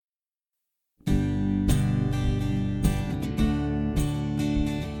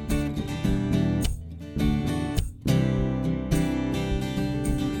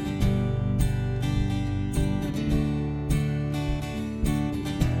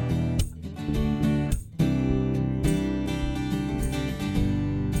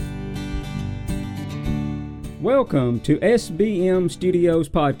Welcome to SBM Studios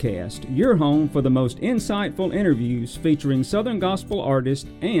Podcast, your home for the most insightful interviews featuring Southern Gospel artists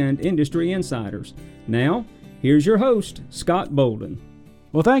and industry insiders. Now, here's your host, Scott Bolden.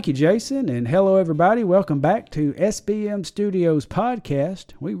 Well, thank you, Jason, and hello, everybody. Welcome back to SBM Studios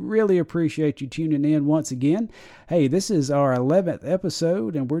Podcast. We really appreciate you tuning in once again. Hey, this is our 11th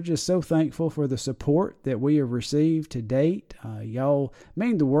episode, and we're just so thankful for the support that we have received to date. Y'all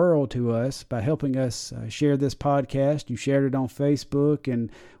mean the world to us by helping us share this podcast. You shared it on Facebook,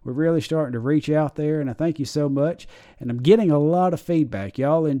 and we're really starting to reach out there, and I thank you so much. And I'm getting a lot of feedback.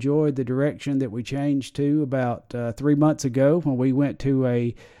 Y'all enjoyed the direction that we changed to about 3 months ago when we went to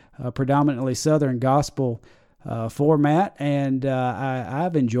a predominantly Southern Gospel format, and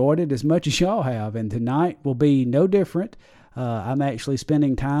I've enjoyed it as much as y'all have, and tonight will be no different. I'm actually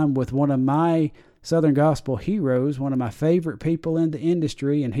spending time with one of my Southern Gospel heroes, one of my favorite people in the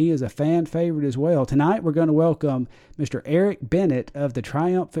industry, and he is a fan favorite as well. Tonight we're going to welcome Mr. Eric Bennett of the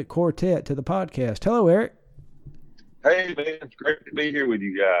Triumphant Quartet to the podcast. Hello, Eric. Hey, man, it's great to be here with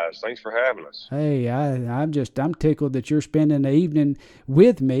you guys. Thanks for having us. Hey, I'm tickled that you're spending the evening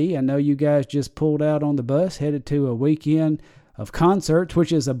with me. I know you guys just pulled out on the bus, headed to a weekend of concerts,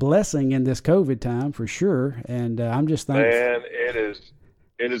 which is a blessing in this COVID time for sure. And I'm just thankful. Man, it is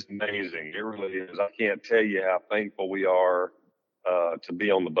amazing. It really is. I can't tell you how thankful we are to be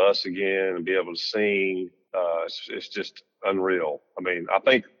on the bus again and be able to sing. It's just unreal. I mean, I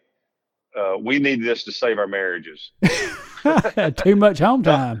think we need this to save our marriages. Too much home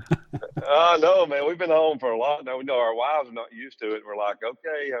time. No, man. We've been home for a lot. Now we know our wives are not used to it. We're like,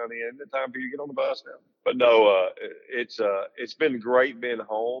 okay, honey, isn't it time for you to get on the bus now? But no, it's been great being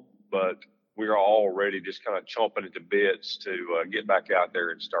home, but we are already just kind of chomping at the bits to get back out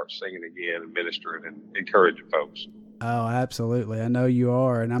there and start singing again and ministering and encouraging folks. Oh, absolutely. I know you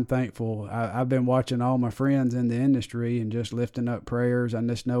are, and I'm thankful. I've been watching all my friends in the industry and just lifting up prayers. I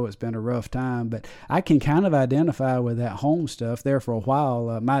just know it's been a rough time, but I can kind of identify with that home stuff there for a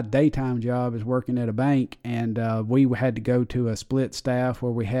while. My daytime job is working at a bank, and we had to go to a split staff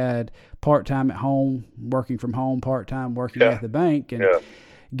where we had part-time at home, working from home, part-time working at the bank. And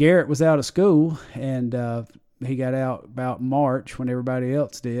Garrett was out of school, and he got out about March when everybody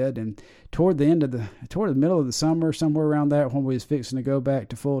else did, and toward the middle of the summer, somewhere around that, when we was fixing to go back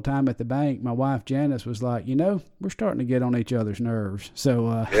to full time at the bank, my wife Janice was like, we're starting to get on each other's nerves. So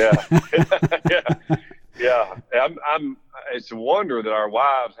I'm it's a wonder that our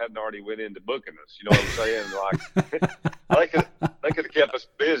wives hadn't already went into booking us. You know what I'm saying? Like they could have kept us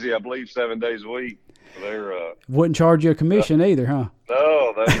busy, I believe, 7 days a week. Wouldn't charge you a commission either, huh?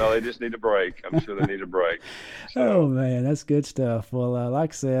 No, they just need a break. I'm sure they need a break. So. Oh, man, that's good stuff. Well,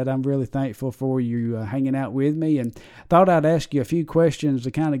 like I said, I'm really thankful for you hanging out with me, and thought I'd ask you a few questions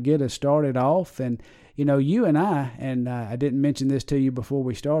to kind of get us started off. And, you and I didn't mention this to you before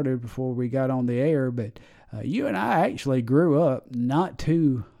we got on the air, but you and I actually grew up not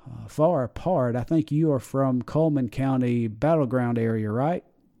too far apart. I think you are from Coleman County Battleground area, right?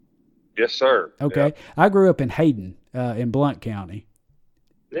 Yes, sir. Okay. Yep. I grew up in Hayden, in Blount County.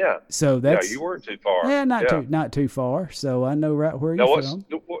 Yeah. So that's you weren't too far. Yeah, not too far. So I know right where you're from.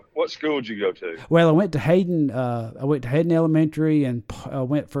 What school did you go to? Well, I went to Hayden. I went to Hayden Elementary and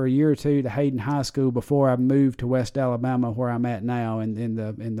went for a year or two to Hayden High School before I moved to West Alabama, where I'm at now in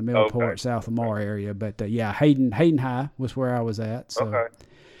the Millport, South Lamar area. But Hayden High was where I was at. So, okay.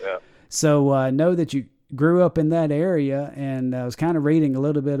 Yeah. So I know that you grew up in that area, and I was kind of reading a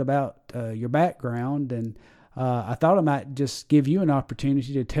little bit about your background, and I thought I might just give you an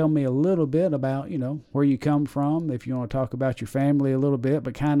opportunity to tell me a little bit about, where you come from, if you want to talk about your family a little bit,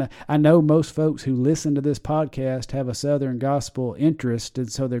 but I know most folks who listen to this podcast have a Southern Gospel interest, and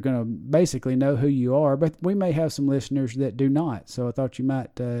so they're going to basically know who you are, but we may have some listeners that do not, so I thought you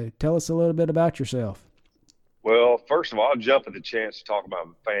might tell us a little bit about yourself. Well, first of all, I'll jump at the chance to talk about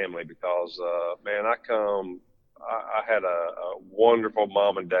my family because, man, I had a wonderful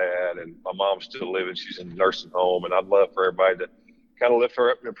mom and dad, and my mom's still living. She's in a nursing home, and I'd love for everybody to kind of lift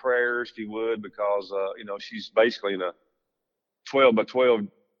her up in their prayers, if you would, because, she's basically in a 12 by 12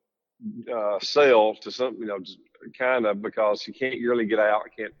 cell to some, kind of, because she can't really get out.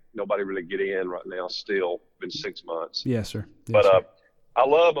 Nobody really get in right now still. Been 6 months. Yes, sir. But I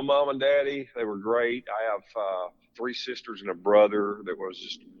love my mom and daddy. They were great. I have 3 sisters and a brother that was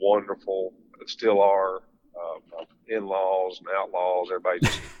just wonderful, that still are. In-laws and outlaws, everybody's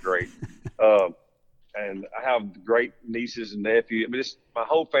just great. And I have great nieces and nephews. I mean, my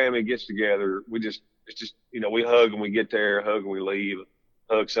whole family gets together. We hug when we get there, hug when we leave,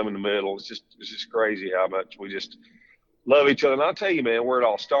 hug some in the middle. It's just crazy how much we just love each other. And I'll tell you, man, where it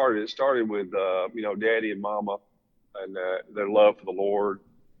all started. It started with, Daddy and Mama and their love for the Lord,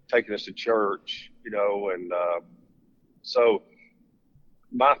 taking us to church, and so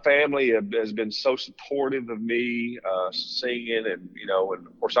my family has been so supportive of me singing, and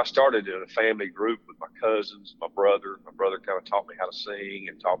of course I started in a family group with my cousins, my brother. My brother kind of taught me how to sing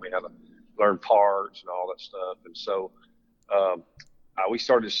and taught me how to learn parts and all that stuff. And so we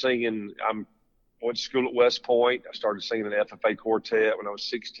started singing. Went to school at West Point. I started singing in the FFA quartet when I was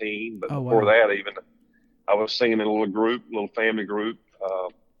 16. But before that, even I was singing in a little family group.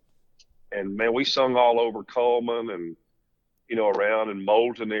 And man, we sung all over Coleman and around in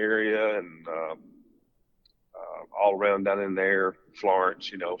Moulton area and all around down in there,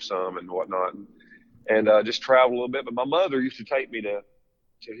 Florence, some and whatnot, and just travel a little bit. But my mother used to take me to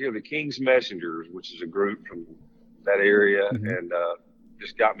hear the King's Messengers, which is a group from that area, and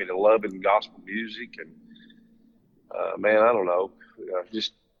just got me to loving gospel music. And man, I don't know,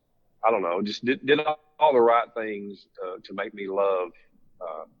 just did all the right things to make me love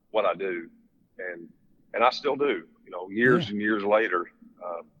what I do, and I still do. Years and years later,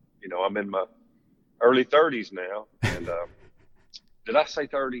 I'm in my early 30s now, and did I say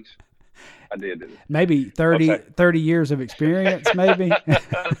 30s? I did. Maybe 30 years of experience, maybe.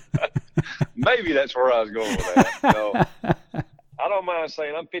 Maybe that's where I was going with that. No, I don't mind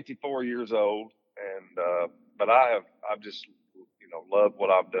saying I'm 54 years old, and but I've just loved what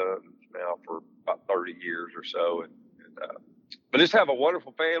I've done now for about 30 years or so, and but just have a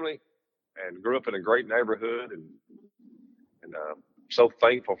wonderful family, and grew up in a great neighborhood, and so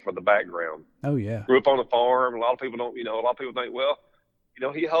thankful for the background. Oh yeah. Grew up on a farm. A lot of people don't, a lot of people think, well,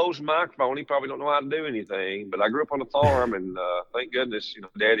 he holds a microphone. He probably don't know how to do anything. But I grew up on a farm, and thank goodness,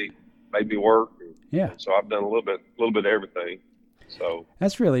 Daddy made me work. And so I've done a little bit of everything. So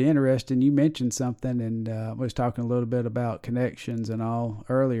that's really interesting. You mentioned something, and I was talking a little bit about connections and all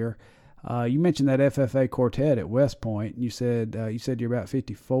earlier. You mentioned that FFA quartet at West Point. You said you're about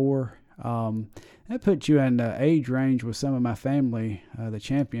 54. That puts you in the age range with some of my family, the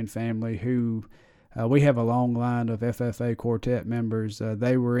Champion family, who we have a long line of FFA quartet members.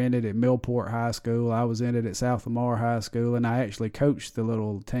 They were in it at Millport High School. I was in it at South Lamar High School, and I actually coached the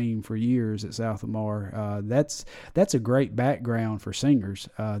little team for years at South Lamar. That's a great background for singers,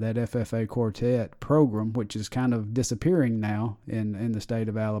 that FFA quartet program, which is kind of disappearing now in the state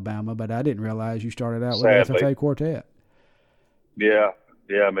of Alabama, but I didn't realize you started out with FFA quartet.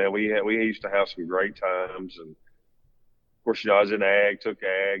 Yeah, man, we used to have some great times, and of course, I was in ag, took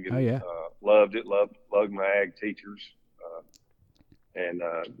ag, and loved it, loved my ag teachers, and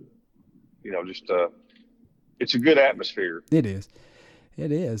it's a good atmosphere. It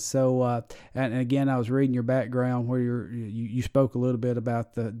is. So, and again, I was reading your background where you spoke a little bit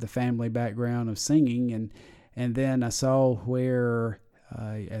about the family background of singing, and then I saw where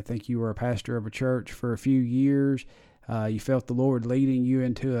I think you were a pastor of a church for a few years. You felt the Lord leading you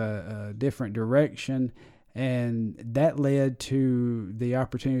into a different direction, and that led to the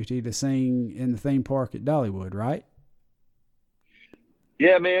opportunity to sing in the theme park at Dollywood, right?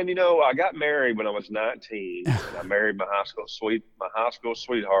 Yeah, man. I got married when I was 19. And I married my high school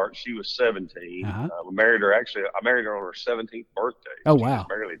sweetheart. She was 17. I married her on her 17th birthday. Oh, wow! She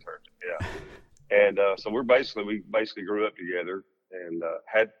barely turned it. Yeah. And so we basically grew up together, and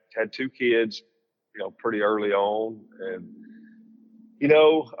had two kids. Pretty early on. And,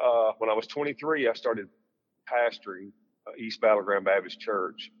 when I was 23, I started pastoring East Battleground Baptist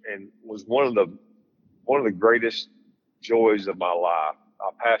Church, and was one of the greatest joys of my life. I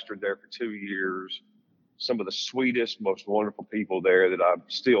pastored there for 2 years. Some of the sweetest, most wonderful people there that I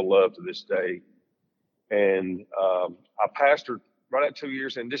still love to this day. And I pastored right at 2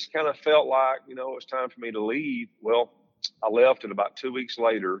 years, and just kind of felt like, it was time for me to leave. Well, I left, and about 2 weeks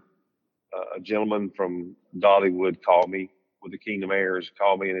later, a gentleman from Dollywood called me with the Kingdom Heirs,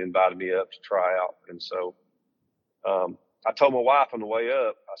 called me and invited me up to try out. And so I told my wife on the way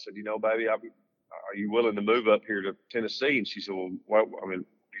up, I said, baby, are you willing to move up here to Tennessee? And she said, well, do you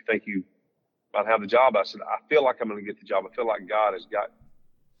think you might have the job? I said, I feel like I'm going to get the job. I feel like God has got,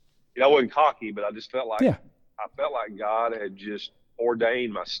 I wasn't cocky, but I just felt like, I felt like God had just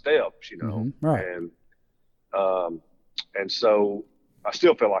ordained my steps, right. And so I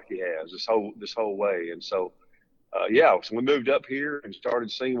still feel like he has this whole way. And so, so we moved up here and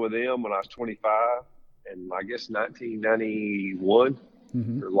started singing with them when I was 25, and I guess 1991,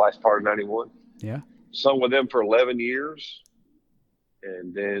 or the last part of 91. Yeah. Sung with them for 11 years,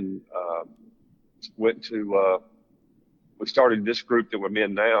 and then went to, we started this group that we're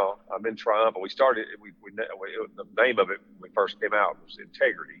in now. I'm in Triumph, but we started, the name of it when we first came out was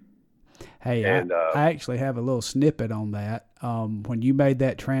Integrity. Hey, And I actually have a little snippet on that. When you made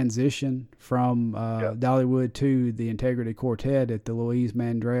that transition from Dollywood to the Integrity Quartet at the Louise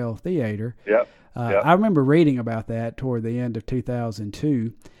Mandrell Theater, I remember reading about that toward the end of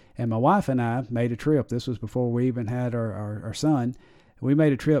 2002. And my wife and I made a trip. This was before we even had our son. We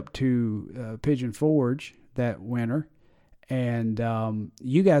made a trip to Pigeon Forge that winter. And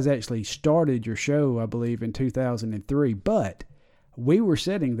you guys actually started your show, I believe, in 2003. But we were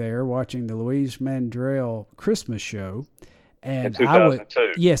sitting there watching the Louise Mandrell Christmas show. And in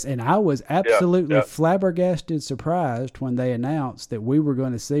 2002. I was absolutely flabbergasted, surprised when they announced that we were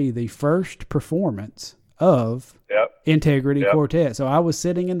going to see the first performance of Integrity Quartet. So I was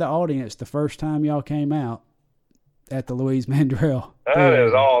sitting in the audience the first time y'all came out at the Louise Mandrell. That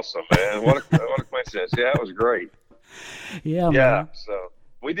is awesome, man. What a coincidence. Yeah, it was great. Yeah, man. So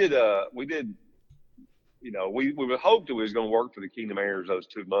we did, we would hope that we was going to work for the Kingdom Heirs those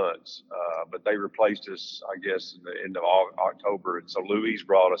 2 months, but they replaced us, I guess, in the end of October. And so Louise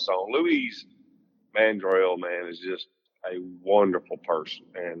brought us on. Louise Mandrell, man, is just a wonderful person.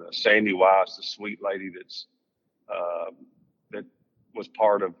 And Sandy Weiss, the sweet lady that was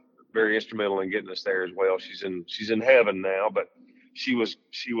very instrumental in getting us there as well. She's in heaven now, but she was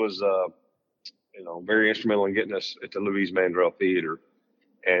very instrumental in getting us at the Louise Mandrell Theater.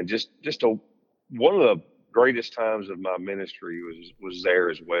 And just one of the greatest times of my ministry was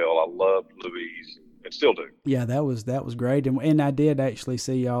there as well. I loved Louise and still do. Yeah, that was great. And I did actually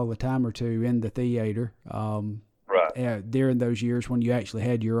see y'all a time or two in the theater. During those years when you actually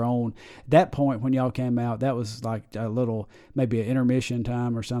had your own. That point when y'all came out, that was like a little, maybe an intermission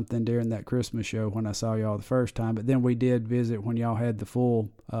time or something during that Christmas show when I saw y'all the first time. But then we did visit when y'all had the full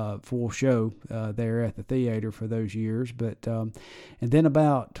show there at the theater for those years. But and then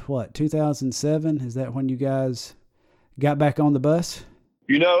about 2007, is that when you guys got back on the bus?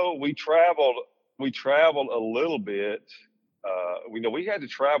 We traveled a little bit. We had to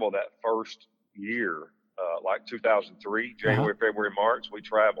travel that first year. Like 2003, January, February, March, we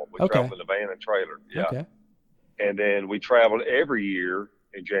traveled. We traveled in a van and trailer. Yeah. Okay. And then we traveled every year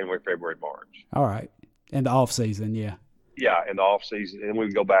in January, February, March. All right. In the off season, yeah. Yeah, in the off season. And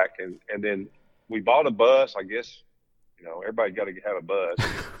we'd go back and then we bought a bus. I guess, everybody got to have a bus.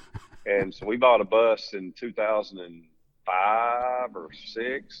 And so we bought a bus in 2005 or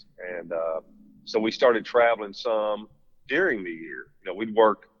 6. And so we started traveling some during the year. We'd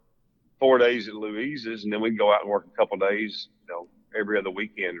work 4 days at Louise's, and then we'd go out and work a couple of days, every other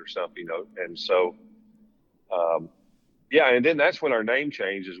weekend or something, And so, and then that's when our name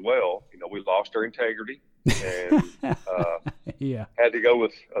changed as well. We lost our integrity and had to go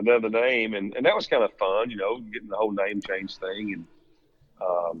with another name, and that was kind of fun, getting the whole name change thing. And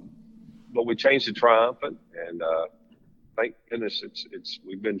but we changed to Triumphant, and thank goodness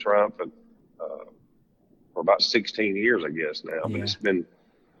we've been Triumphant for about 16 years, I guess now. But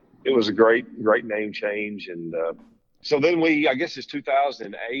it was a great name change. And so then I guess it's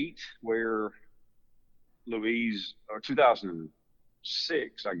 2008 where Louise, or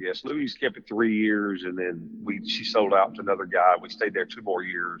 2006, I guess. Louise kept it 3 years, and then she sold out to another guy. We stayed there 2 more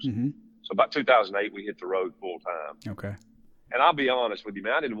years. Mm-hmm. So about 2008, we hit the road full time. Okay. And I'll be honest with you,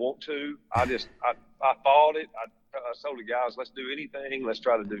 man, I didn't want to. I thought it. I told the guys, let's do anything. Let's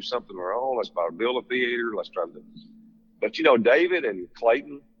try to do something of our own. Let's try to build a theater. Let's try to. But David and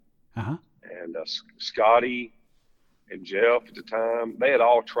Clayton. And Scotty and Jeff at the time, they had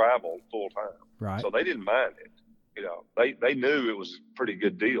all traveled full time, right? So they didn't mind it. They knew it was a pretty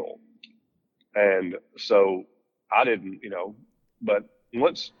good deal, and so I didn't. But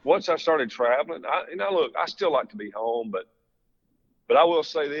once I started traveling, I still like to be home, but I will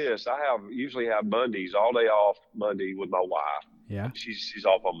say this: I usually have Mondays, all day off Monday with my wife. Yeah, she's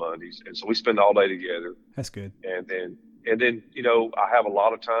off on Mondays, and so we spend all day together. That's good. And then I have a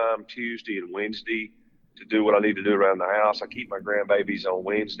lot of time Tuesday and Wednesday to do what I need to do around the house. I keep my grandbabies on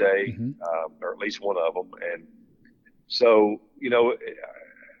Wednesday, or at least one of them. And so,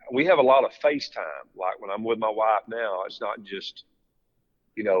 we have a lot of FaceTime. Like when I'm with my wife now, it's not just,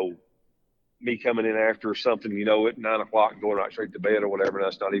 me coming in after something, at 9 o'clock and going right straight to bed or whatever. And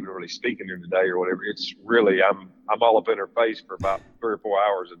that's not even really speaking during the day or whatever. It's really, I'm all up in her face for about 3 or 4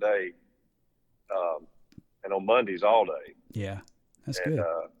 hours a day. And on Mondays all day. Yeah, that's good.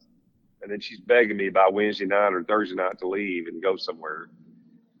 And then she's begging me by Wednesday night or Thursday night to leave and go somewhere.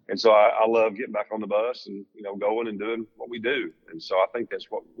 And so I love getting back on the bus and, going and doing what we do. And so I think that's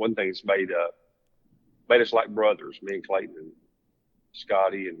one thing that's made us like brothers, me and Clayton and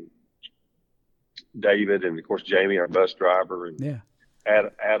Scotty and David, and of course, Jamie, our bus driver, and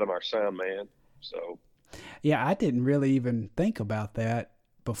Adam, our sound man. So, yeah, I didn't really even think about that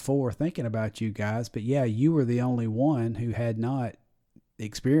before thinking about you guys, but yeah, you were the only one who had not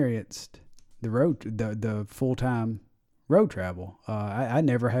experienced the full-time road travel. I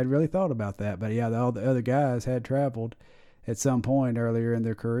never had really thought about that, but yeah, all the other guys had traveled at some point earlier in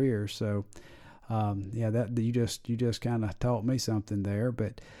their career. So, that you just kind of taught me something there.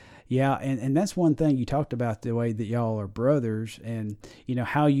 But yeah, and that's one thing you talked about, the way that y'all are brothers, and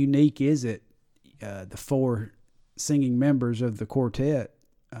how unique is it, the four singing members of the quartet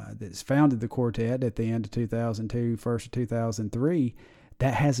that's founded the quartet at the end of 2002, first of 2003,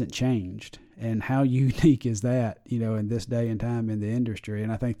 that hasn't changed. And how unique is that, in this day and time in the industry?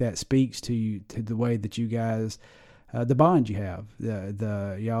 And I think that speaks to the way that you guys, the bond you have,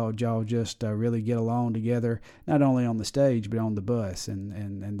 y'all just really get along together, not only on the stage but on the bus,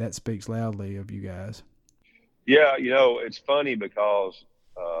 and that speaks loudly of you guys. Yeah, it's funny because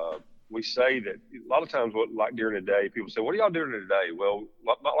we say that a lot of times, like during the day, people say, "What are y'all doing today?" Well,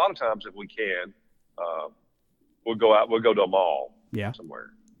 a lot of times, if we can, we'll go to a mall, somewhere,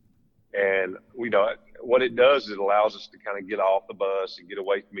 and what it does is it allows us to kind of get off the bus and get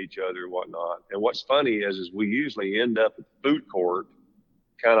away from each other and whatnot. And what's funny is we usually end up at the food court,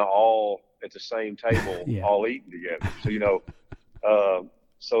 kind of all at the same table, all eating together. So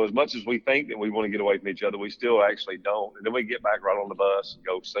so as much as we think that we want to get away from each other, we still actually don't. And then we get back right on the bus and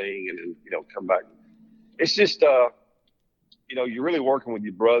go sing, and then come back. It's just you're really working with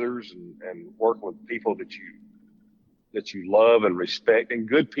your brothers and working with people that you love and respect, and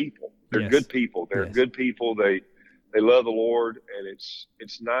good people. They're good people. They're good people. They love the Lord, and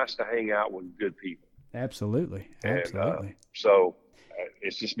it's nice to hang out with good people. Absolutely. And, so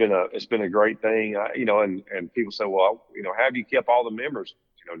it's just been a great thing. And people say, well, how have you kept all the members,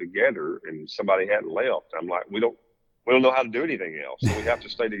 together, and somebody hadn't left? I'm like, we don't know how to do anything else. So we have to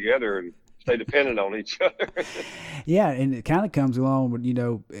stay together and stay dependent on each other. Yeah, and it kind of comes along with,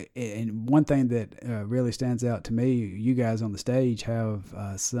 and one thing that really stands out to me, you guys on the stage have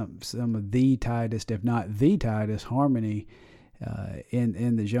some of the tightest, if not the tightest, harmony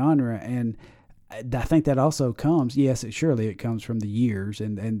in the genre. And I think that also comes, surely it comes from the years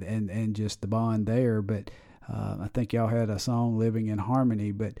and just the bond there, but I think y'all had a song, Living in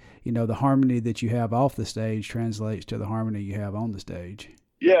Harmony, but the harmony that you have off the stage translates to the harmony you have on the stage.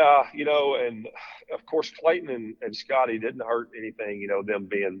 Yeah, and of course Clayton and Scotty didn't hurt anything, them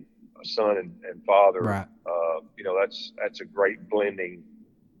being a son and father. Right. That's a great blending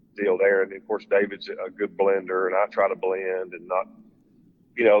deal there. And of course David's a good blender, and I try to blend and not,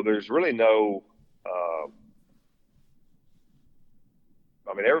 there's really no,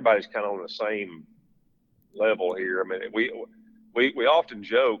 everybody's kind of on the same level here. We often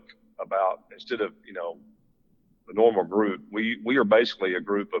joke about, instead of, the normal group, we are basically a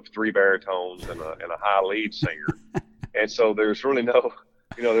group of three baritones and a high lead singer. And so there's really no,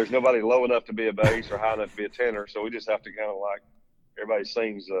 there's nobody low enough to be a bass or high enough to be a tenor. So we just have to kind of everybody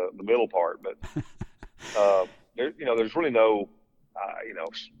sings the middle part. But there's really no,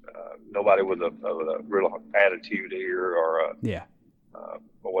 nobody with a real attitude here or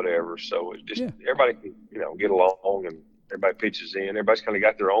whatever. So it's just everybody can get along, and everybody pitches in. Everybody's kind of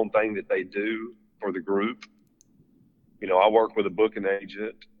got their own thing that they do for the group. I work with a booking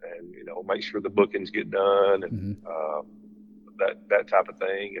agent, and make sure the bookings get done, and that type of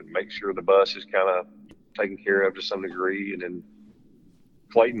thing, and make sure the bus is kind of taken care of to some degree. And then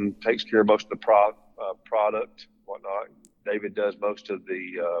Clayton takes care of most of the product, whatnot. David does most of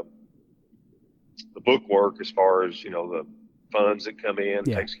the book work, as far as the funds that come in,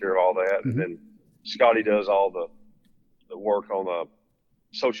 takes care of all that. And then Scotty does all the work on the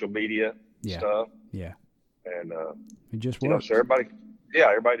social media stuff. Yeah. And it just works. So everybody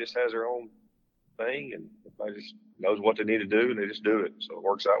just has their own thing, and everybody just knows what they need to do, and they just do it. So it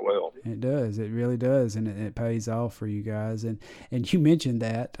works out well. It does. It really does, and it pays off for you guys. And you mentioned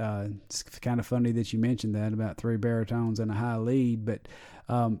that. It's kind of funny that you mentioned that about three baritones and a high lead. But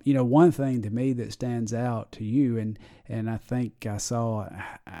one thing to me that stands out to you, and I think I saw,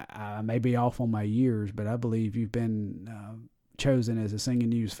 I may be off on my years, but I believe you've been chosen as a Singing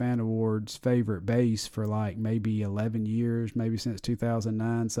News Fan Awards favorite bass for maybe 11 years, maybe since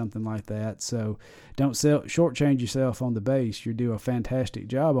 2009, something like that. So don't shortchange yourself on the bass. You do a fantastic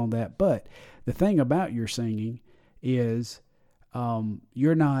job on that. But the thing about your singing is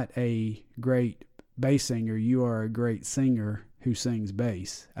you're not a great bass singer. You are a great singer who sings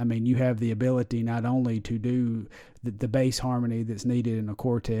bass. You have the ability not only to do the bass harmony that's needed in a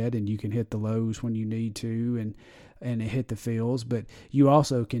quartet, and you can hit the lows when you need to, and hit the fills, but you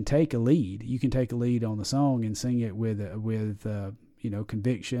also can take a lead. You can take a lead on the song and sing it with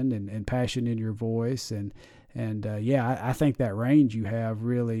conviction and passion in your voice, and And I think that range you have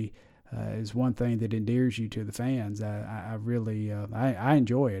really is one thing that endears you to the fans. I really I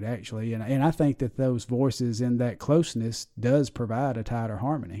enjoy it, actually, and I think that those voices in that closeness does provide a tighter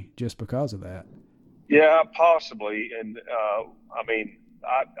harmony just because of that. Yeah, possibly. And I mean,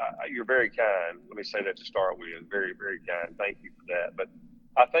 you're very kind. Let me say that to start with. Very, very kind. Thank you for that. But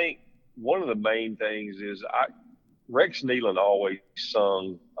I think one of the main things is Rex Nealon always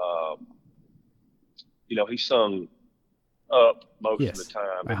sung. He sung up most of the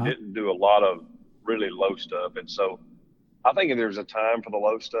time and didn't do a lot of really low stuff. And so I think there's a time for the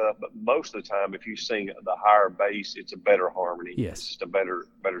low stuff, but most of the time, if you sing the higher bass, it's a better harmony. Yes. It's just a better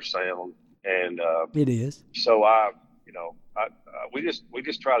sound. And it is. So we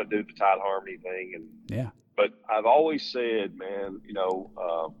just try to do the tight harmony thing. And yeah. But I've always said, man,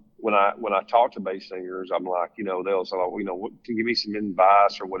 when I talk to bass singers, I'm like, they'll say, can you give me some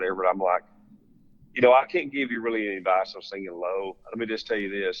advice or whatever? I'm like, I can't give you really any advice on singing low. Let me just tell you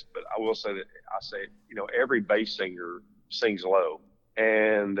this, but I will say that every bass singer sings low,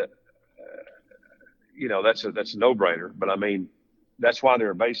 and that's a no-brainer. But I mean, that's why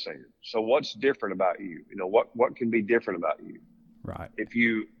they're a bass singer. So what's different about you? What can be different about you? Right. If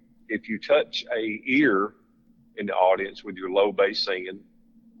you touch a ear in the audience with your low bass singing,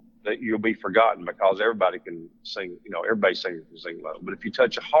 that you'll be forgotten because everybody can sing. Every bass singer can sing low. But if you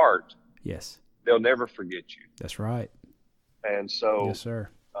touch a heart, yes, they'll never forget you. That's right. And so, yes, sir.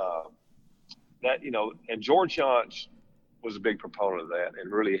 And George Yonts was a big proponent of that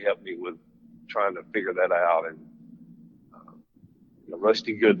and really helped me with trying to figure that out. And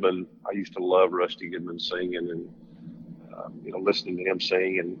Rusty Goodman, I used to love Rusty Goodman singing and listening to him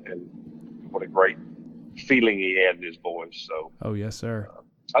sing and what a great feeling he had in his voice. So, oh yes, sir.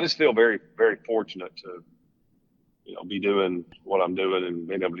 I just feel very, very fortunate to, be doing what I'm doing and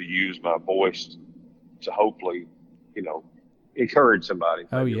being able to use my voice to hopefully, encourage somebody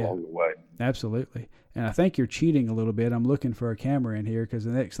along the way. Absolutely. And I think you're cheating a little bit. I'm looking for a camera in here because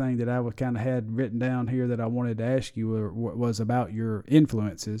the next thing that I kind of had written down here that I wanted to ask you was about your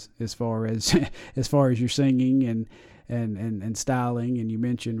influences as far as your singing and styling. And you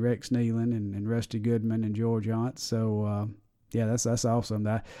mentioned Rex Nealon and Rusty Goodman and George Yonts. So yeah, that's awesome.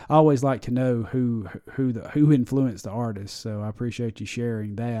 I always like to know who influenced the artist. So I appreciate you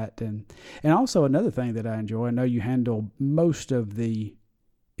sharing that. And also another thing that I enjoy. I know you handle most of the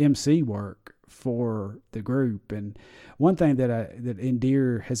MC work for the group, and one thing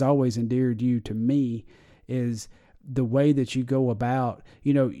that has always endeared you to me is the way that you go about.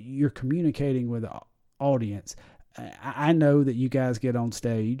 You're communicating with the audience. I know that you guys get on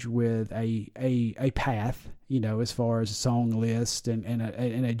stage with a path, as far as a song list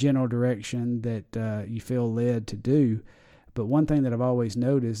and a general direction that you feel led to do. But one thing that I've always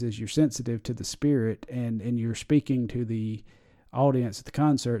noticed is you're sensitive to the spirit and you're speaking to the audience at the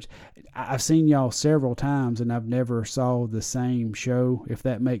concerts. I've seen y'all several times and I've never saw the same show, if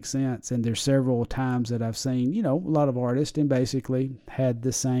that makes sense. And there's several times that I've seen, a lot of artists and basically had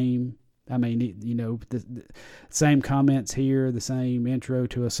the same, the same comments here, the same intro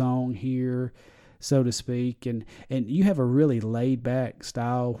to a song here, so to speak. And you have a really laid back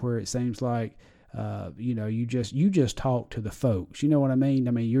style where it seems like, you just talk to the folks. You know what I mean?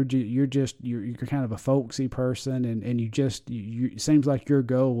 I mean, you're kind of a folksy person, and it seems like your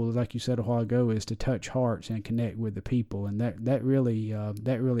goal, like you said a while ago, is to touch hearts and connect with the people, and that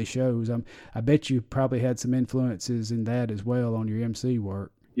really shows. I bet you probably had some influences in that as well on your MC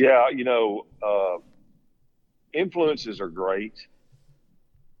work. Yeah, influences are great,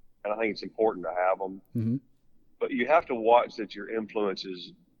 and I think it's important to have them. Mm-hmm. But you have to watch that your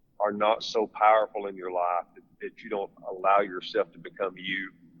influences are not so powerful in your life that you don't allow yourself to become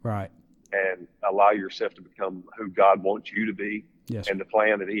you. Right. And allow yourself to become who God wants you to be. Yes. And the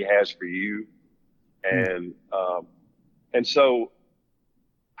plan that he has for you. And, and so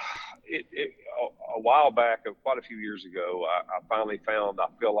a while back, quite a few years ago, I finally found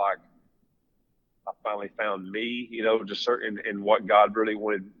me, just certain in what God really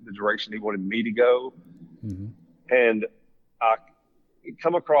wanted, the direction he wanted me to go. Mm-hmm. And I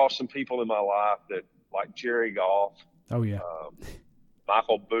come across some people in my life that, like Jerry Goff. Oh yeah.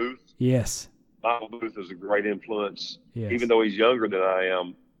 Michael Booth. Yes. Michael Booth is a great influence. Yes. Even though he's younger than I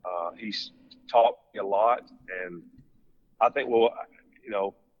am, he's taught me a lot. And I think,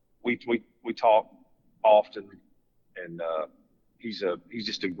 we talk often, and he's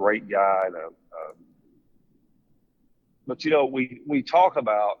just a great guy. And but we talk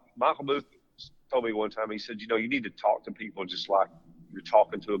about, Michael Booth told me one time, he said, you need to talk to people just like you're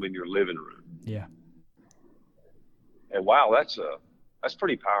talking to them in your living room. Yeah. And wow, that's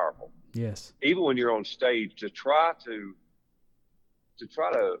pretty powerful. Yes. Even when you're on stage, to try to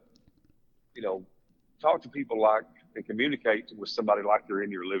talk to people like and communicate with somebody like they're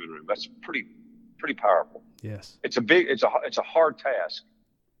in your living room. That's pretty powerful. Yes. It's a hard task.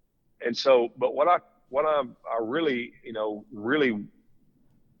 And so, but what I really, really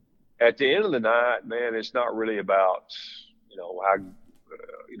at the end of the night, man, it's not really about, how,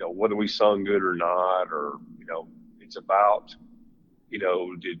 whether we sung good or not, or, it's about,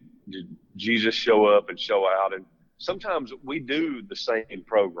 did Jesus show up and show out? And sometimes we do the same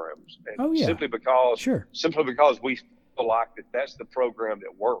programs, and simply because we feel like that's the program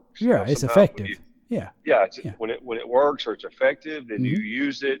that works. Yeah, it's effective. When it works or it's effective, then you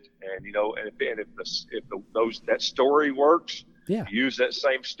use it, and if that story works, use that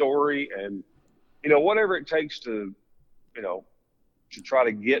same story, and whatever it takes to to try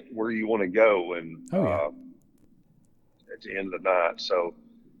to get where you want to go, and at the end of the night. So,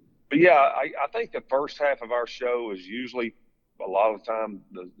 but I think the first half of our show is usually a lot of the time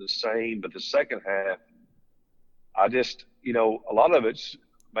the same, but the second half, I just a lot of it's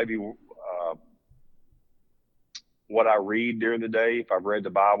maybe what I read during the day. If I've read the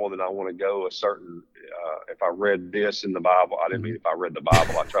Bible, then I want to go a certain, if I read this in the Bible, I didn't mean if I read the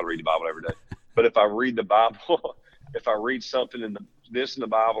Bible, I try to read the Bible every day. But if I read the Bible, if I read something in this in the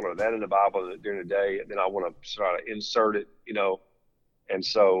Bible or that in the Bible during the day, then I want to try to insert it, and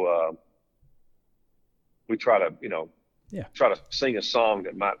so we try to, try to sing a song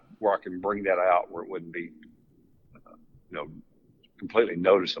where I can bring that out where it wouldn't be, completely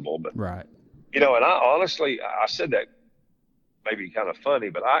noticeable, but right. And I said that maybe kind of funny,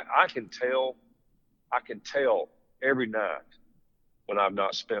 but I can tell every night when I've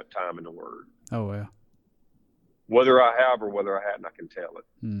not spent time in the Word. Oh, well. Whether I have or whether I hadn't, I can tell it.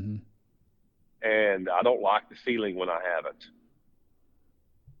 Mm-hmm. And I don't like the feeling when I haven't.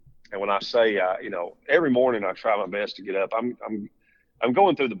 And when I say, every morning I try my best to get up. I'm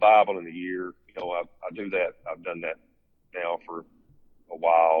going through the Bible in the year. I do that. I've done that now for a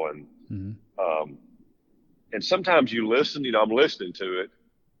while, and and sometimes you listen. I'm listening to it.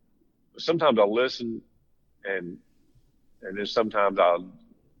 But sometimes I'll listen, and then sometimes I'll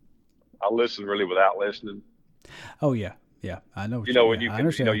listen really without listening. Oh yeah, I know. When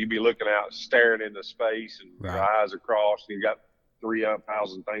you'd be looking out, staring into space, and your eyes are crossed, and you got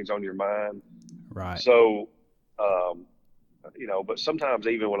 3,000 things on your mind. Right. So, but sometimes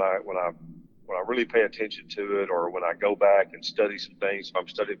even when I really pay attention to it, or when I go back and study some things, if I'm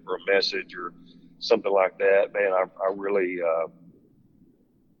studying for a message or something like that, man, I really, I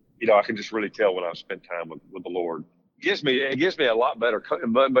can just really tell when I've spent time with the Lord. It gives me a lot better,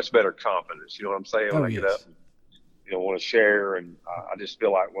 much better confidence. You know what I'm saying? When I get up, and, want to share, and I just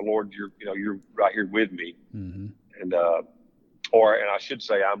feel like, well, Lord, you're right here with me, and and I should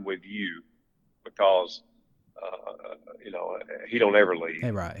say I'm with you, because he don't ever leave.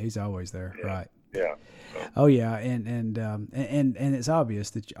 Hey, right. He's always there. Yeah. Right. Yeah. So. Oh yeah. And it's obvious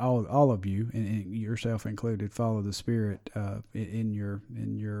that all of you, and yourself included, follow the Spirit, in your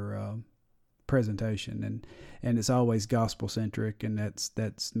presentation, and it's always gospel centric, and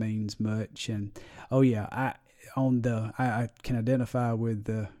that's means much. And I can identify with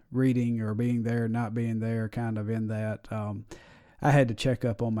the reading or being there, not being there, kind of in that. I had to check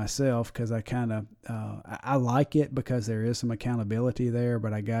up on myself, because I kind of I like it because there is some accountability there,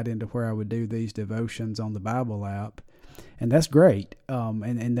 but I got into where I would do these devotions on the Bible app, and that's great,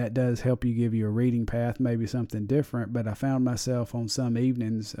 and that does help you, give you a reading path, maybe something different. But I found myself on some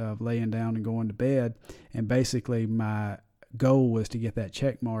evenings of laying down and going to bed, and basically my goal was to get that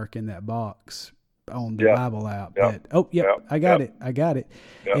check mark in that box on the Bible app. I got it.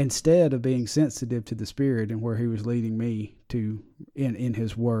 Instead of being sensitive to the Spirit and where he was leading me to in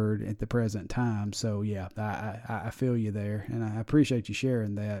his word at the present time. So I feel you there, and I appreciate you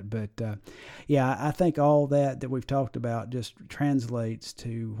sharing that. But I think all that we've talked about just translates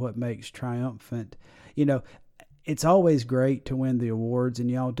to what makes Triumphant. It's always great to win the awards,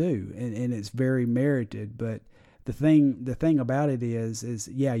 and y'all do, and it's very merited. But the thing about it is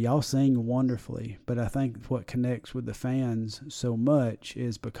y'all sing wonderfully, but I think what connects with the fans so much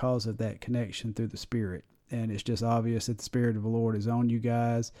is because of that connection through the Spirit. And it's just obvious that the Spirit of the Lord is on you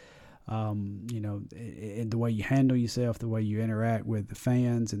guys, in the way you handle yourself, the way you interact with the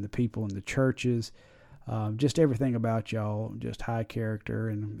fans and the people in the churches, just everything about y'all, just high character,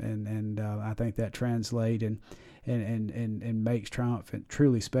 and I think that translates and makes Triumphant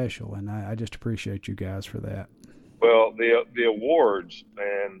truly special. And I just appreciate you guys for that. Well, the awards,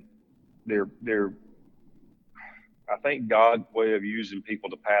 man, they're I think God's way of using people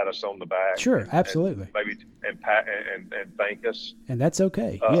to pat us on the back. Sure, absolutely. And maybe pat and thank us. And that's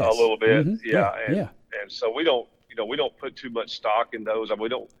okay. Yes. A little bit. Mm-hmm. Yeah. Yeah. And so we don't put too much stock in those. I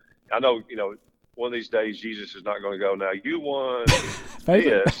mean, I know, one of these days Jesus is not going to go, now you won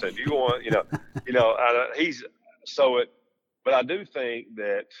this and you won, but I do think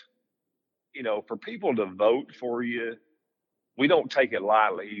that, for people to vote for you, we don't take it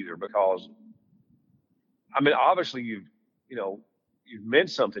lightly either, because I mean, obviously you've meant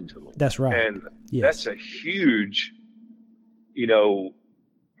something to them. That's right. And yes. That's a huge, I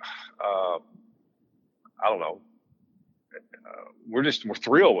don't know. We're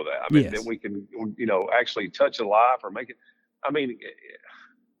thrilled with that. I mean, that we can, actually touch a life or make it. I mean,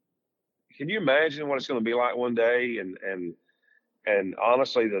 can you imagine what it's going to be like one day? And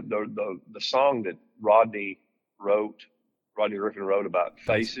honestly, the song that Rodney Griffin wrote about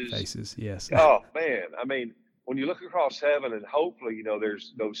faces. Faces, yes. Oh man, I mean, when you look across heaven, and hopefully,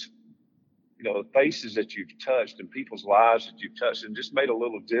 there's those, faces that you've touched and people's lives that you've touched and just made a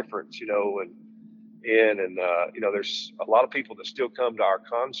little difference, there's a lot of people that still come to our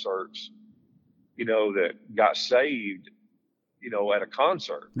concerts, that got saved, at a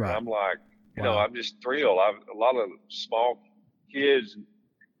concert. Right. And I'm like, wow. I'm just thrilled. A lot of small kids,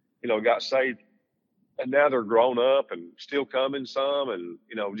 got saved, and now they're grown up and still coming some, and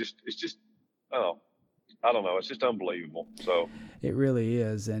it's just, I don't know. It's just unbelievable. So it really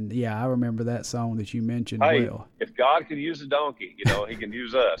is. And yeah, I remember that song that you mentioned. Hey, well, if God can use a donkey, he can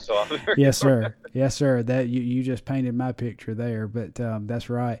use us. So yes, sir. Yes, sir. That you just painted my picture there, but that's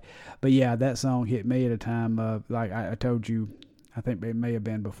right. But yeah, that song hit me at a time of, like I told you, I think it may have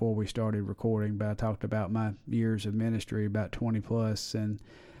been before we started recording, but I talked about my years of ministry, about 20 plus. And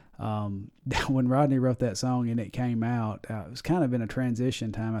when Rodney wrote that song and it came out, it was kind of in a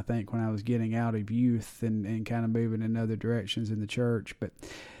transition time, I think, when I was getting out of youth and kind of moving in other directions in the church. But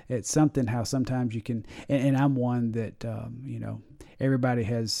it's something how sometimes you can, and I'm one that, everybody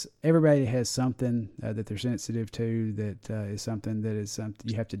has something that they're sensitive to, that is something that is something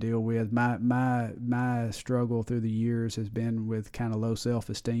you have to deal with. My struggle through the years has been with kind of low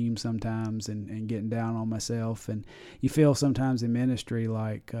self-esteem sometimes, and getting down on myself. And you feel sometimes in ministry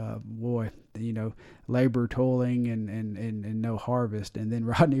like, labor, toiling, and no harvest. And then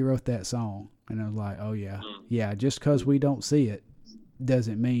Rodney wrote that song, and I was like, oh yeah, just because we don't see it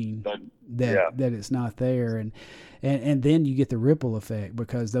doesn't mean that it's not there. And then you get the ripple effect,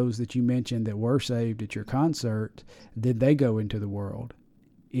 because those that you mentioned that were saved at your concert, then they go into the world.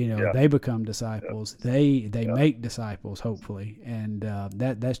 They become disciples. They make disciples, hopefully, and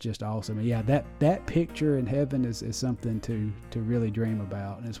that's just awesome. And yeah, that picture in heaven is something to really dream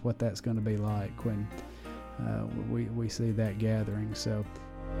about, and it's what that's going to be like when we see that gathering. So,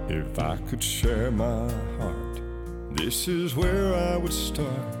 if I could share my heart, this is where I would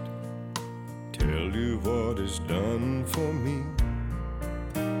start. Tell you what is done for me.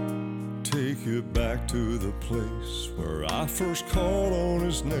 Take you back to the place where I first called on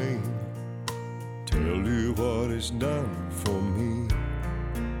his name. Tell you what is done for me.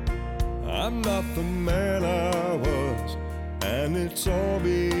 I'm not the man I was, and it's all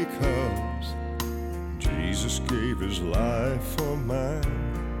because Jesus gave his life for mine.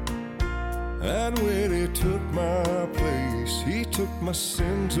 And when he took my place, he took my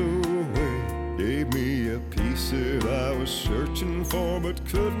sins away. Gave me a peace that I was searching for but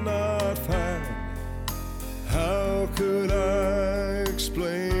could not find. How could I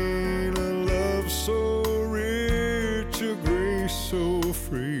explain a love so rich, a grace so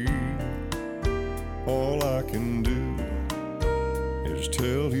free? All I can do is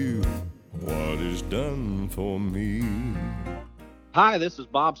tell you what is done for me. Hi, this is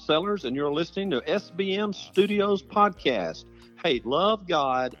Bob Sellers, and you're listening to SBM Studios Podcast. Hey, love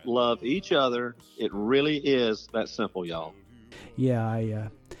God, love each other. It really is that simple, y'all. Yeah, I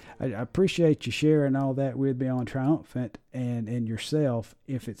appreciate you sharing all that with me on Triumphant and yourself.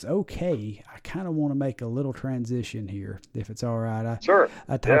 If it's okay, I kind of want to make a little transition here, if it's all right. Sure.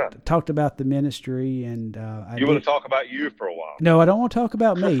 I talked about the ministry, and you want to talk about you for a while? No, I don't want to talk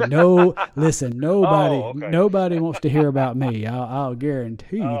about me. No, listen, nobody wants to hear about me. I'll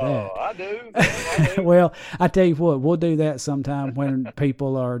guarantee you that. I do. Well, I tell you what, we'll do that sometime when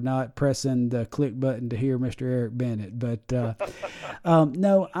people are not pressing the click button to hear Mr. Eric Bennett. But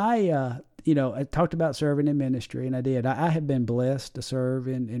no, I talked about serving in ministry, and I did. I have been blessed to serve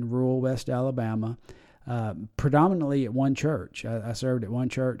in rural West Alabama, predominantly at one church. I served at one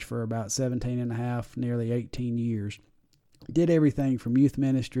church for about 17 and a half, nearly 18 years. did everything from youth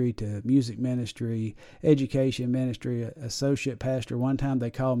ministry to music ministry, education ministry, associate pastor. One time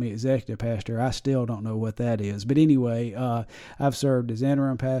they called me executive pastor. I still don't know what that is. But anyway, I've served as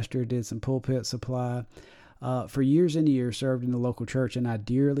interim pastor, did some pulpit supply. For years and years, served in the local church, and I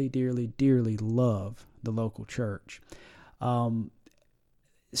dearly, dearly, dearly love the local church.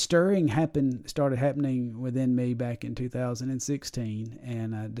 Stirring started happening within me back in 2016,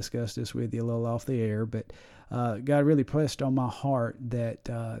 and I discussed this with you a little off the air, but God really pressed on my heart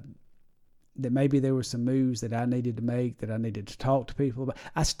that maybe there were some moves that I needed to make, that I needed to talk to people about.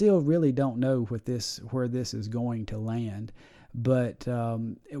 I still really don't know where this is going to land. But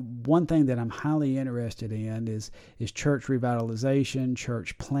one thing that I'm highly interested in is church revitalization,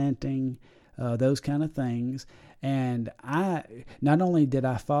 church planting, those kind of things. And not only did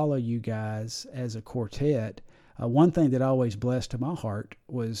I follow you guys as a quartet, one thing that always blessed to my heart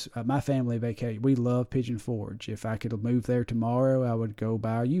was my family vacation. We love Pigeon Forge. If I could move there tomorrow, I would go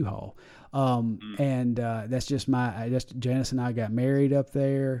buy a U-Haul. And that's just Janice and I got married up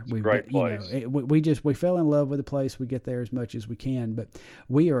there. Great place. We fell in love with the place. We get there as much as we can, but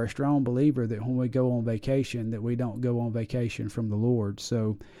we are a strong believer that when we go on vacation, that we don't go on vacation from the Lord.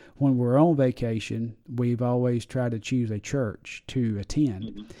 So when we're on vacation, we've always tried to choose a church to attend.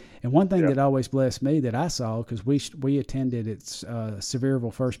 Mm-hmm. And one thing that always blessed me that I saw, because we attended at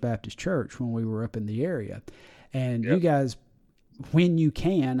Sevierville First Baptist Church when we were up in the area, and you guys, when you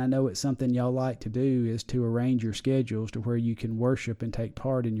can, I know it's something y'all like to do, is to arrange your schedules to where you can worship and take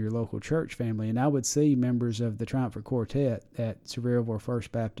part in your local church family. And I would see members of the Triumphant Quartet at Sevierville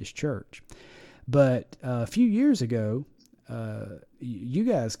First Baptist Church. But a few years ago, you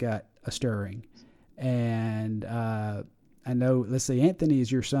guys got a stirring. And I know, let's see, Anthony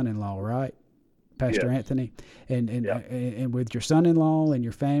is your son-in-law, right? Pastor Anthony, and with your son-in-law and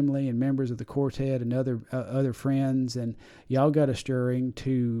your family and members of the quartet and other friends, and y'all got a stirring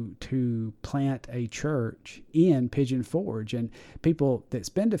to plant a church in Pigeon Forge. And people that's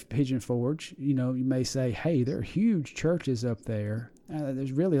been to Pigeon Forge, you may say, hey, there are huge churches up there.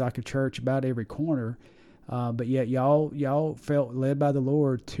 There's really like a church about every corner. But yet y'all felt led by the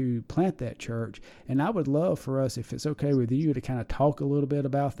Lord to plant that church. And I would love for us, if it's okay with you, to kind of talk a little bit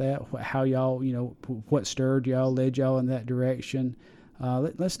about that, how y'all, what stirred y'all, led y'all in that direction.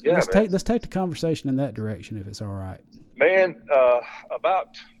 Let's take the conversation in that direction, if it's all right. Man,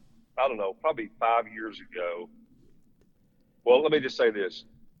 about, I don't know, probably 5 years ago. Well, let me just say this.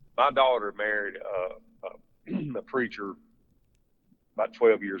 My daughter married a preacher about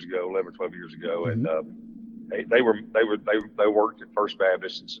 12 years ago, 11 or 12 years ago. Mm-hmm. And, they worked at First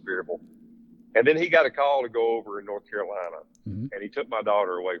Baptist in Sevierville, and then he got a call to go over in North Carolina, and he took my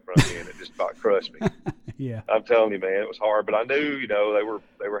daughter away from me, and it just about crushed me. Yeah, I'm telling you, man, it was hard, but I knew, they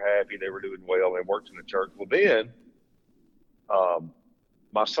were happy, they were doing well, they worked in the church. Well, then,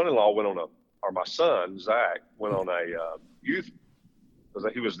 my son-in-law my son Zach went on a youth,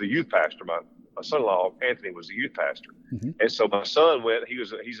 because he was the youth pastor. My son-in-law, Anthony, was the youth pastor. Mm-hmm. And so my son went,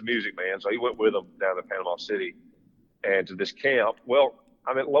 he's a music man, so he went with them down to Panama City and to this camp. Well,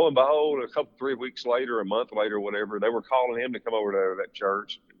 lo and behold, 3 weeks later, a month later, whatever, they were calling him to come over to that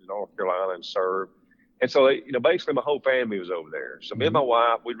church in North Carolina and serve. And so they, basically my whole family was over there. So me and my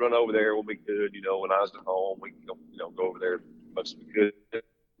wife, we'd run over there, we'll be good, when I was at home, we could go over there as much as we could,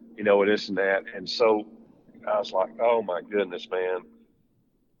 and this and that. And so I was like, oh my goodness, man.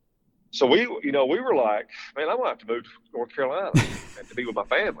 So we were like, man, I'm going to have to move to North Carolina and to be with my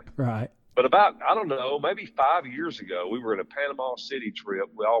family. Right. But about, I don't know, maybe 5 years ago, we were in a Panama City trip.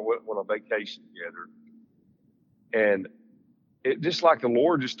 We all went on vacation together. And it just like the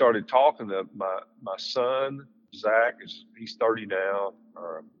Lord just started talking to my son, Zach, he's 30 now,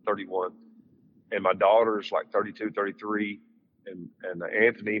 or 31. And my daughter's like 32, 33. And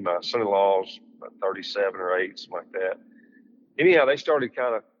Anthony, my son-in-law's about 37 or 8, something like that. Anyhow, they started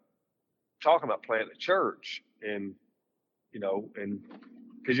kind of talking about planting a church in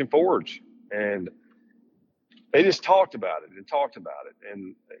Pigeon Forge, and they just talked about it.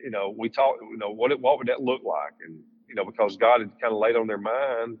 And, we talked, what would that look like? And, because God had kind of laid on their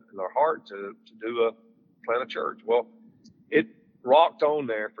mind and their heart to plant a church. Well, it rocked on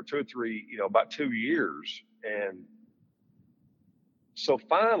there for 2 or 3, about 2 years. And so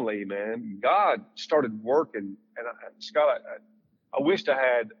finally, man, God started working, and Scott, I wish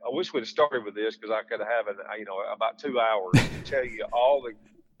we'd have started with this, because I could have about 2 hours to tell you all the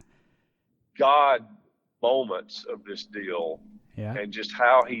God moments of this deal, and just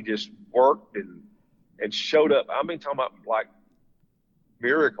how he just worked and showed up. I mean, talking about like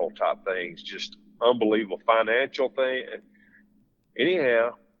miracle type things, just unbelievable financial thing.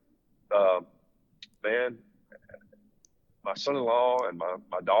 Anyhow, man, my son-in-law and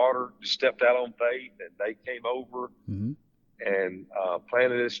my daughter just stepped out on faith, and they came over and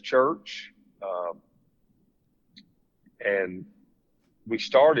planted this church. And we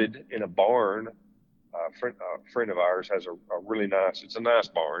started in a barn. A friend of ours has a really nice, it's a nice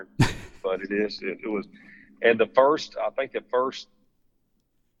barn, but it was, and the first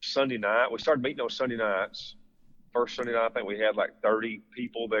Sunday night, we started meeting on Sunday nights. First Sunday night, I think we had like 30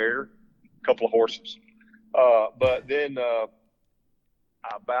 people there, a couple of horses. But then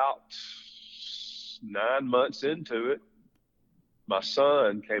about 9 months into it, my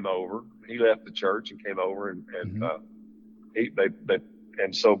son came over. He left the church and came over, and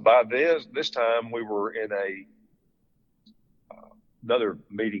and so by this time we were in another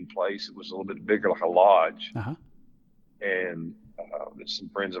meeting place. It was a little bit bigger, like a lodge, and that some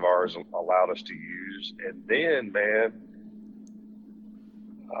friends of ours allowed us to use. And then, man,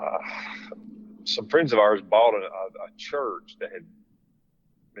 some friends of ours bought a church that had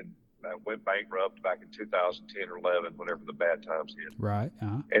went bankrupt back in 2010 or 11, whenever the bad times hit. Right.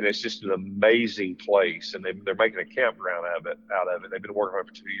 And it's just an amazing place, and they're making a campground out of it. They've been working on it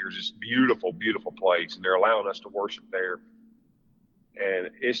for 2 years. It's a beautiful, beautiful place, and they're allowing us to worship there.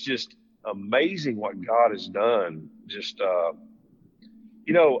 And it's just amazing what God has done. Just,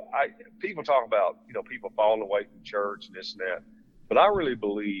 people talk about, people falling away from church and this and that, but I really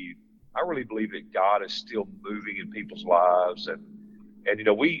believe that God is still moving in people's lives. And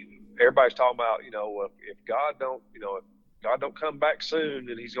everybody's talking about, if God don't come back soon,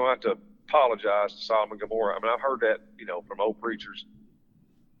 then he's going to have to apologize to Sodom and Gomorrah. I mean, I've heard that, from old preachers.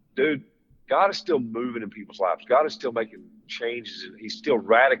 Dude, God is still moving in people's lives. God is still making changes, and he's still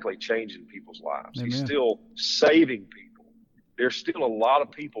radically changing people's lives. Amen. He's still saving people. There's still a lot of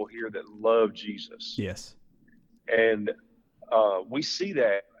people here that love Jesus. Yes. And we see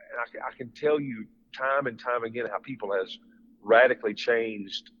that, and I can tell you time and time again how people has radically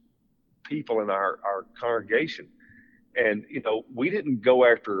changed people in our congregation. And, we didn't go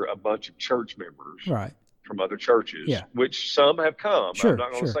after a bunch of church members from other churches, which some have come. Sure, I'm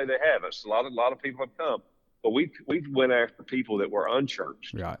not going to say they haven't. A lot of people have come, but we went after people that were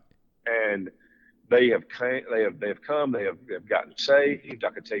unchurched. Right. And they have come, they have gotten saved.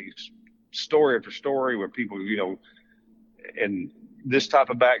 I could tell you story after story where people, in this type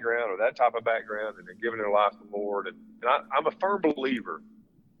of background or that type of background, and they're giving their life to the Lord. And I'm a firm believer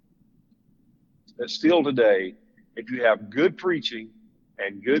that still today, if you have good preaching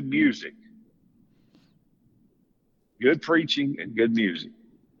and good music,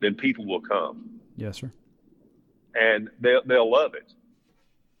 then people will come. Yes, sir. And they'll love it.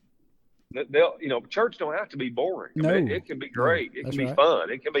 Church don't have to be boring. No, it can be great. It can be right. fun.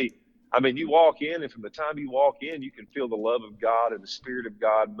 It can be, you walk in, and from the time you walk in, you can feel the love of God and the Spirit of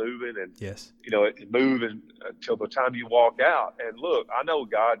God moving, and yes, it moving until the time you walk out. And look, I know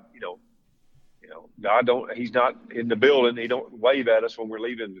God, God he's not in the building. He don't wave at us when we're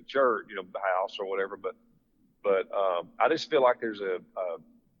leaving the church, the house or whatever. But I just feel like there's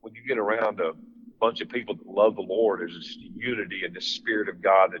when you get around a bunch of people that love the Lord, there's this unity and this Spirit of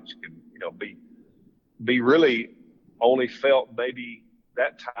God that you can, be really only felt maybe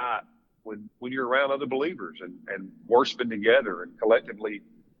that tight when you're around other believers and worshiping together and collectively,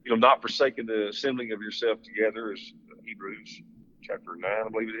 not forsaking the assembling of yourself together, as Hebrews chapter 9, I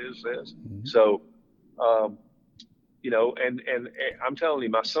believe it is, says. Mm-hmm. So, and I'm telling you,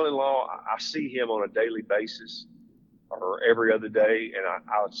 my son-in-law, I see him on a daily basis or every other day, and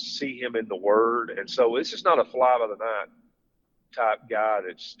I see him in the Word. And so it's just not a fly-by-the-night type guy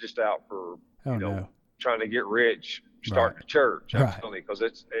that's just out for, trying to get rich, starting a church. I'm telling you, because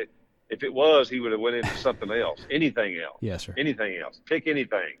if it was, he would have went into something else, anything else. Yes, sir. Anything else. Pick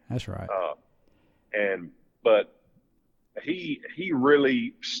anything. That's right. But he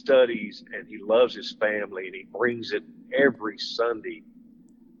really studies, and he loves his family, and he brings it every Sunday.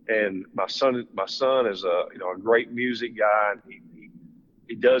 And my son is a great music guy, and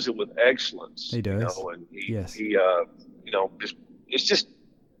he does it with excellence. He does. And it's just,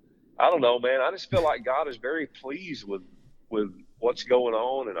 I don't know, man. I just feel like God is very pleased with what's going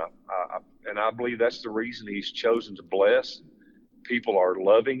on, and I believe that's the reason he's chosen to bless. People are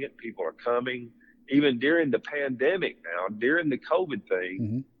loving it. People are coming. Even during the pandemic now, during the COVID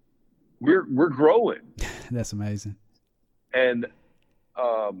thing, mm-hmm. we're growing. That's amazing. And,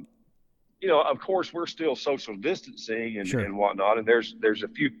 of course, we're still social distancing and whatnot, and there's a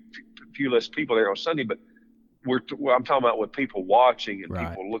few less people there on Sunday, but I'm talking about with people watching and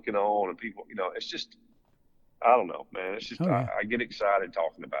people looking on and people, it's just, I don't know, man. It's just, I get excited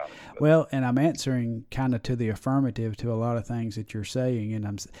talking about it. But. Well, and I'm answering kind of to the affirmative to a lot of things that you're saying.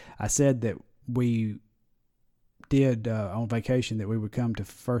 And I said that we did on vacation that we would come to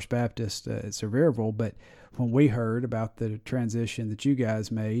First Baptist at Sevierville, but when we heard about the transition that you guys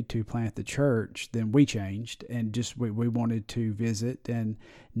made to plant the church, then we changed and just we wanted to visit. And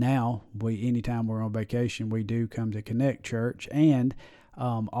now anytime we're on vacation, we do come to Connect Church. And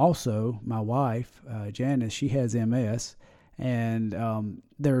also my wife, Janice, she has MS, and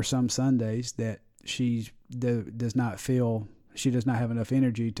there are some Sundays that she does not have enough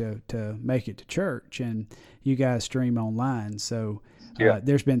energy to make it to church, and you guys stream online. So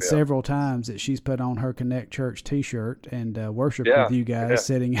there's been several times that she's put on her Connect Church T-shirt and worshiped with you guys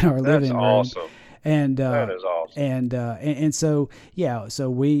sitting in our living room. That's awesome. And that is awesome. And so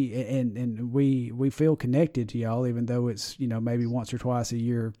we feel connected to y'all, even though it's maybe once or twice a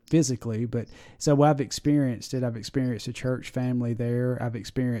year physically. But so I've experienced it. I've experienced a church family there. I've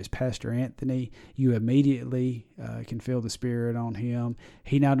experienced Pastor Anthony. You immediately can feel the Spirit on him.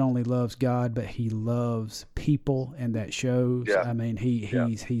 He not only loves God, but he loves people, and that shows. Yeah. I mean,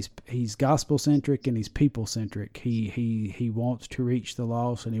 he's gospel centric and he's people centric. He wants to reach the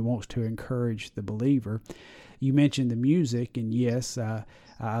lost, and he wants to encourage the believer. You mentioned the music, and yes,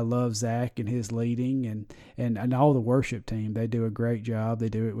 I love Zach and his leading, and all the worship team. They do a great job. They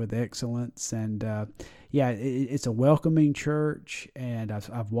do it with excellence, and it's a welcoming church. And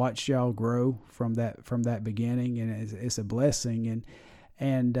I've watched y'all grow from that beginning, and it's a blessing.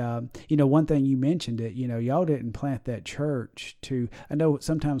 And one thing you mentioned it, y'all didn't plant that church I know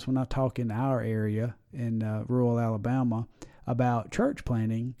sometimes when I talk in our area in rural Alabama about church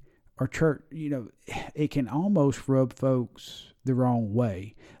planting or church, it can almost rub folks the wrong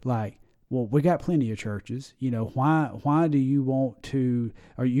way. Like, well, we got plenty of churches, why do you want to,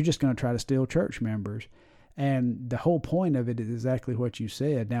 are you just going to try to steal church members? And the whole point of it is exactly what you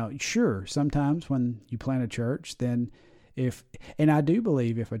said. Now, sure, sometimes when you plant a church, then and I do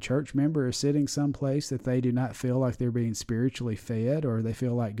believe if a church member is sitting someplace that they do not feel like they're being spiritually fed, or they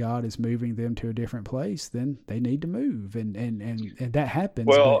feel like God is moving them to a different place, then they need to move, and that happens.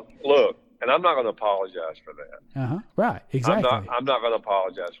 Well, look, and I'm not going to apologize for that. Right, exactly. I'm not going to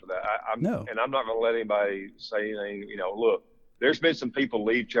apologize for that. No. And I'm not going to let anybody say anything. Look, there's been some people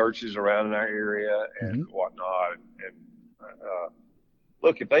leave churches around in our area and whatnot, and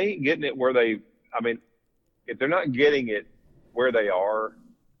look, if they ain't getting it if they're not getting it where they are,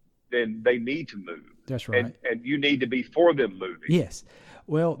 then they need to move. That's right. And you need to be for them moving. Yes.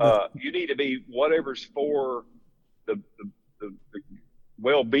 Well, you need to be whatever's for the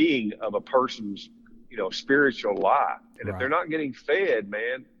well-being of a person's, spiritual life. And if they're not getting fed,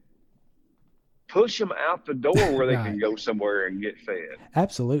 man, push them out the door where they can go somewhere and get fed.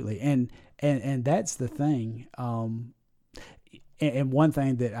 Absolutely. And that's the thing. And one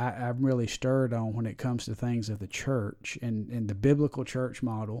thing that I'm really stirred on when it comes to things of the church and the biblical church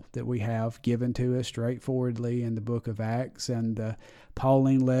model that we have given to us straightforwardly in the book of Acts and the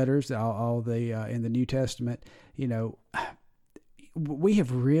Pauline letters, all the in the New Testament, we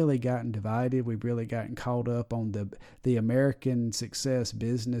have really gotten divided. We've really gotten caught up on the American success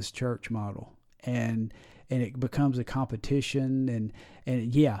business church model. And it becomes a competition.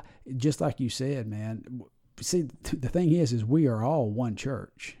 And just like you said, man, see, the thing is we are all one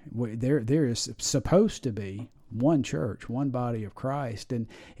church. There is supposed to be one church, one body of Christ, and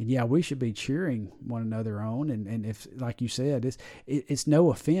we should be cheering one another on. And if, like you said, it's no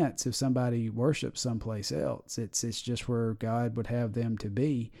offense if somebody worships someplace else. It's just where God would have them to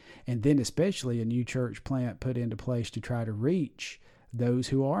be, and then especially a new church plant put into place to try to reach those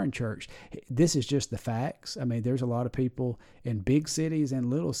who are in church. This is just the facts. I mean, there's a lot of people in big cities and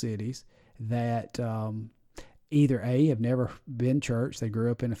little cities that either have never been church. They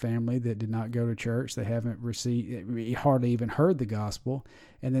grew up in a family that did not go to church. They haven't hardly even heard the gospel.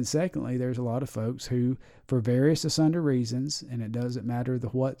 And then secondly, there's a lot of folks who, for various asunder reasons, and it doesn't matter the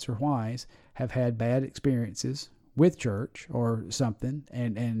whats or whys, have had bad experiences with church or something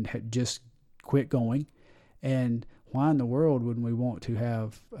and just quit going. And why in the world wouldn't we want to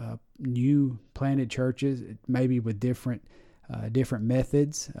have new planted churches, maybe with different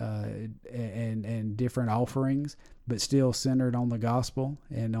methods and different offerings, but still centered on the gospel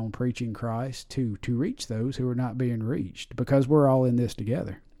and on preaching Christ to reach those who are not being reached, because we're all in this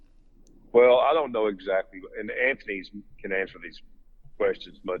together. Well, I don't know exactly, and Anthony can answer these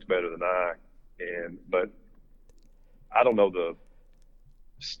questions much better than I can, but I don't know the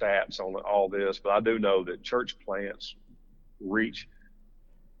stats on all this, but I do know that church plants reach,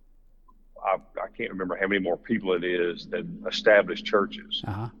 I can't remember how many more people it is than established churches.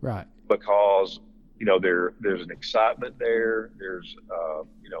 Right. Because, there's an excitement there. There's,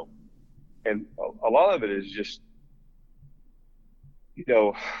 and a lot of it is just,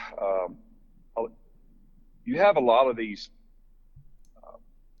 you have a lot of these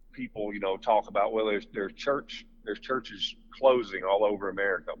people, talk about, well, there's churches closing all over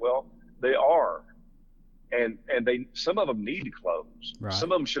America. Well, they are, and some of them need to close. Right.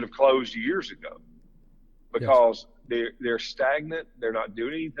 Some of them should have closed years ago because they're stagnant. They're not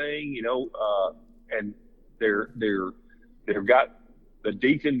doing anything, and they've got the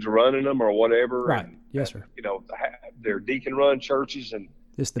deacons running them or whatever. Right. And, yes, sir. They're deacon-run churches, and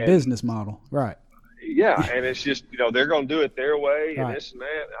it's the business model, right? Yeah, and it's just they're going to do it their way, and right. this and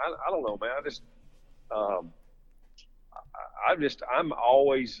that. I don't know, man. I'm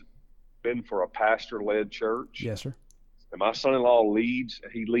always been for a pastor-led church. Yes, sir. And my son-in-law leads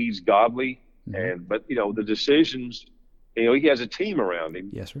godly, mm-hmm. but the decisions, he has a team around him,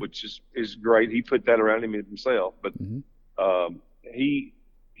 yes, sir. which is great. He put that around him himself, but mm-hmm. He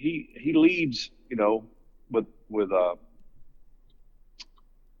leads,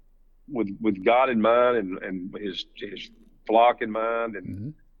 with God in mind and his flock in mind, and mm-hmm.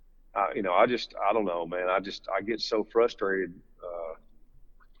 I don't know, man. I get so frustrated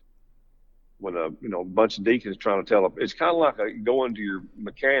when a bunch of deacons trying to tell them. It's kind of like going to your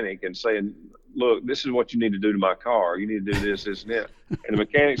mechanic and saying, "Look, this is what you need to do to my car. You need to do this, this, and that." And the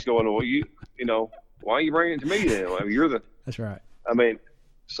mechanic's going, "Well, why are you bringing it to me then? I mean, you're the." That's right. I mean,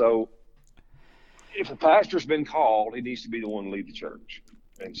 so if a pastor's been called, he needs to be the one to lead the church.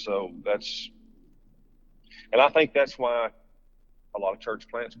 And so and I think that's why a lot of church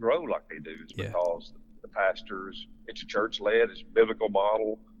plants grow like they do, is because the pastors, it's a church-led, it's a biblical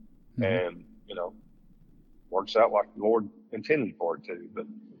model, mm-hmm. and, works out like the Lord intended for it to. But,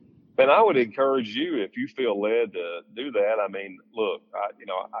 man, I would encourage you, if you feel led to do that. I mean, look,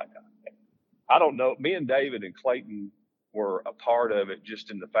 I don't know. Me and David and Clayton were a part of it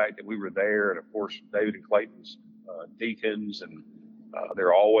just in the fact that we were there. And, of course, David and Clayton's deacons, and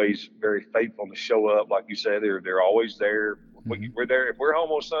they're always very faithful to show up. Like you said, they're always there. Mm-hmm. We're there. If we're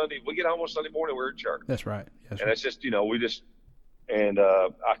home on Sunday, we get home on Sunday morning, we're at church. That's right. And it's just, I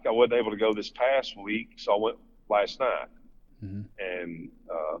wasn't able to go this past week, so I went last night. Mm-hmm. And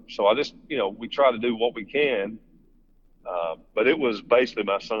so I just, we try to do what we can. But it was basically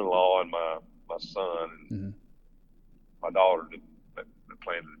my son-in-law and my son and mm-hmm. my daughter that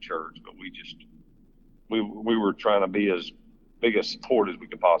planted the church. But we were trying to be as big a support as we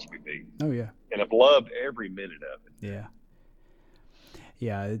could possibly be. Oh, yeah. And have loved every minute of it. Yeah.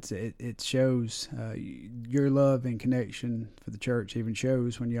 Yeah, it shows your love and connection for the church. Even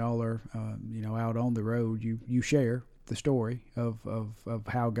shows when y'all are out on the road. You share the story of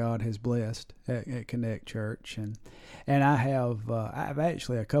how God has blessed at Connect Church, and I've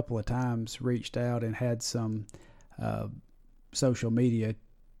actually a couple of times reached out and had some social media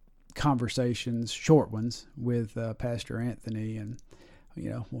conversations, short ones, with Pastor Anthony, and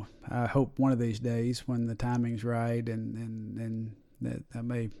I hope one of these days when the timing's right and that I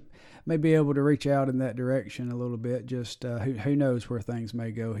may be able to reach out in that direction a little bit. Just who knows where things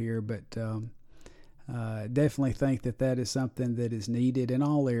may go here, but definitely think that is something that is needed in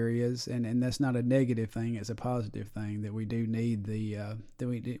all areas, and that's not a negative thing; it's a positive thing that we do need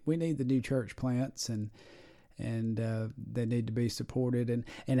we need the new church plants, and they need to be supported,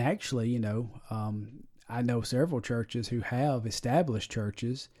 and actually, I know several churches who have established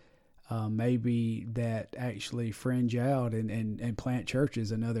churches. Maybe that actually fringe out and plant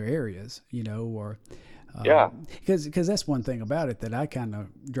churches in other areas, or because that's one thing about it that I kind of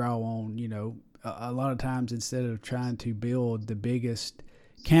draw on. A lot of times, instead of trying to build the biggest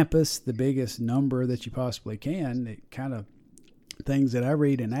campus, the biggest number that you possibly can, it kind of things that I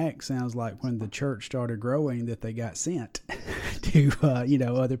read in Acts sounds like when the church started growing that they got sent to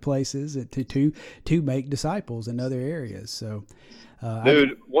other places to make disciples in other areof So.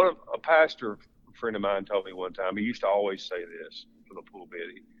 Dude, a pastor friend of mine told me one time, he used to always say this from the pulpit.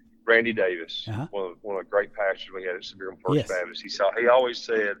 Randy Davis, one of the great pastors we had at Severe First Baptist, he always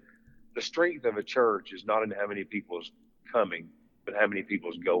said, the strength of a church is not in how many people is coming, but how many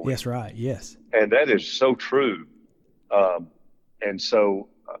people is going. That's right, yes. And that is so true. And so,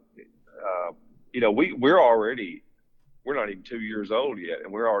 we're not even 2 years old yet,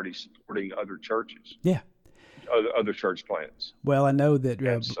 and we're already supporting other churches. Yeah. Other church plants. Well, I know that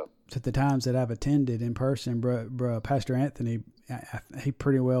at the times that I've attended in person, Pastor Anthony, he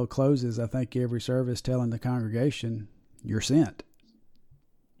pretty well closes, I think, every service telling the congregation, "You're sent."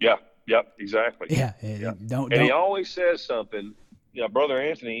 Yeah. Yep. Exactly. Yeah. And he always says something. Brother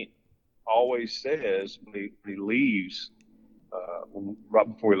Anthony always says when he leaves, right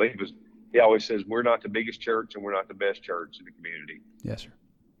before he leaves, he always says, "We're not the biggest church, and we're not the best church in the community." Yes, sir.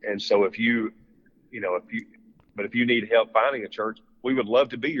 And so if you need help finding a church, we would love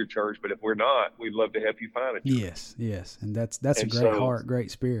to be your church, but if we're not, we'd love to help you find a church. Yes. And that's a great heart,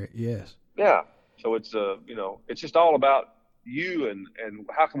 great spirit. Yes. Yeah. So it's, it's just all about you and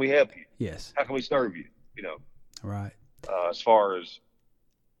how can we help you? Yes. How can we serve you? Right. As far as,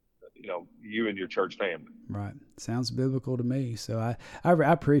 you and your church family. Right. Sounds biblical to me. So I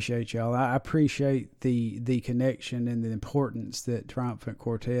appreciate y'all. I appreciate the connection and the importance that Triumphant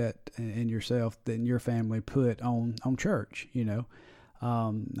Quartet and yourself and your family put on church,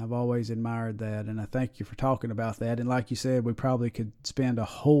 I've always admired that, and I thank you for talking about that. And like you said, we probably could spend a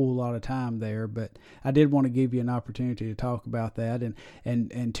whole lot of time there, but I did want to give you an opportunity to talk about that.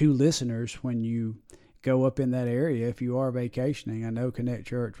 And to listeners, when you go up in that area, if you are vacationing, I know Connect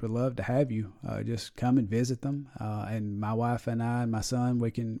Church would love to have you. Just come and visit them. And my wife and I and my son,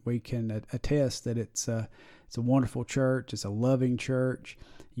 we can attest that it's a wonderful church. It's a loving church.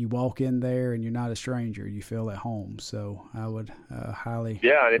 You walk in there and you're not a stranger. You feel at home. So I would highly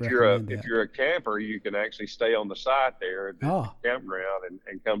and if recommend you're a camper, you can actually stay on the site there at the campground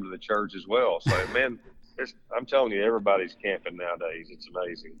and come to the church as well. So man, I'm telling you, everybody's camping nowadays. It's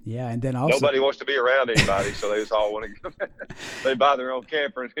amazing. Yeah, and then also nobody wants to be around anybody, so they just all want to go. They buy their own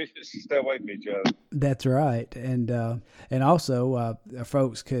camper and just stay away from each other. That's right, and also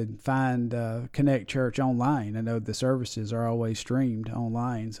folks could find Connect Church online. I know the services are always streamed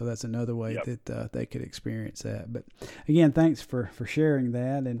online, so that's another way that they could experience that. But again, thanks for sharing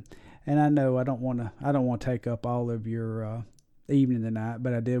that, and I know I don't want to take up all of your evening tonight,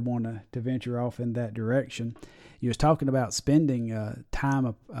 but I did want to venture off in that direction. You was talking about spending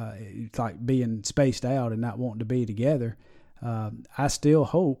time it's like being spaced out and not wanting to be together. I still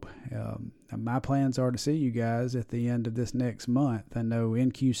hope, my plans are to see you guys at the end of this next month. I know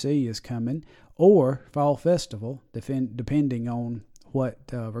NQC is coming, or Fall Festival, depending on what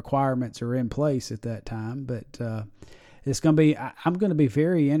requirements are in place at that time, but it's going to be, I'm going to be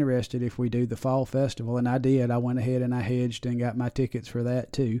very interested if we do the Fall Festival, and I did. I went ahead and I hedged and got my tickets for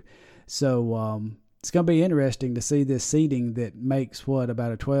that too. So it's going to be interesting to see this seating that makes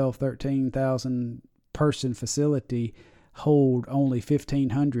about a 13,000 person facility hold only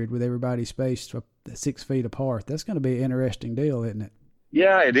 1,500 with everybody spaced 6 feet apart. That's going to be an interesting deal, isn't it?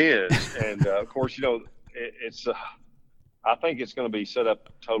 Yeah, it is. And of course, it's I think it's going to be set up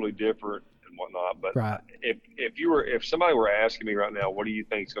totally different and whatnot. But right. if somebody were asking me right now, what do you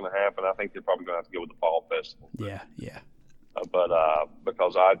think is going to happen? I think they're probably going to have to go with the Fall Festival. Yeah. But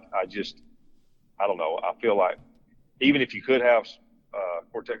because I don't know. I feel like even if you could have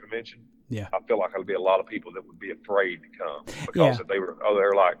Quartet Convention, I feel like there'll be a lot of people that would be afraid to come because if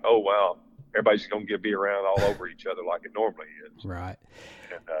they're like, oh wow, everybody's going to be around all over each other like it normally is. Right.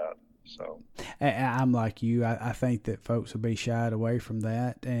 And so I'm like you. I think that folks will be shied away from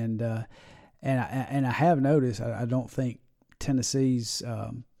that, and I have noticed. I don't think Tennessee's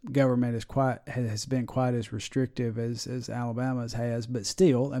government has been quite as restrictive as Alabama's has, but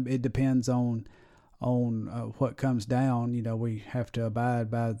still, it depends on what comes down. We have to abide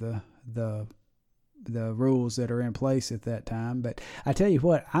by the rules that are in place at that time. But I tell you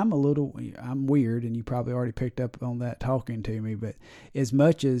what, I'm weird, and you probably already picked up on that talking to me, but as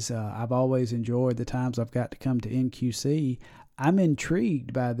much as I've always enjoyed the times I've got to come to NQC, I'm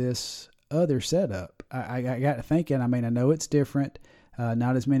intrigued by this other setup. I got to thinking, I know it's different,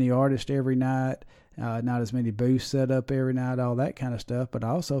 not as many artists every night, not as many booths set up every night, all that kind of stuff, but I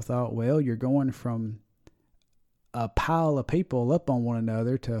also thought, well, you're going from a pile of people up on one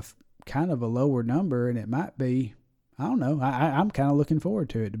another to kind of a lower number, and it might be, I don't know. I'm kind of looking forward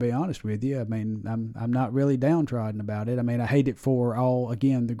to it, to be honest with you. I'm not really downtrodden about it. I hate it for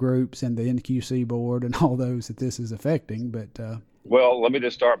the groups and the NQC board and all those that this is affecting, but well, let me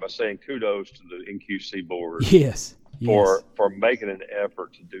just start by saying kudos to the NQC board. Yes. For making an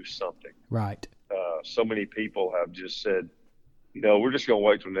effort to do something. Right. So many people have just said, we're just going to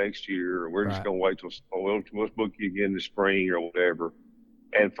wait till next year, or we're just going to wait till we'll book you again this spring or whatever.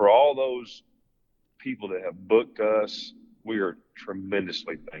 And for all those people that have booked us, we are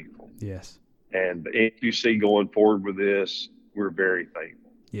tremendously thankful. Yes. And the NQC going forward with this, we're very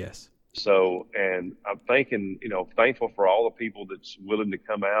thankful. Yes. So, and I'm thankful for all the people that's willing to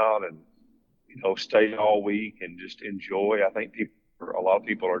come out and, stay all week and just enjoy. I think a lot of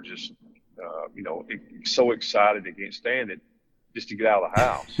people are just, so excited they can't stand it just to get out of the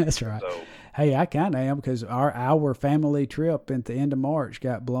house. That's right. So, hey, I kind of am, because our family trip at the end of March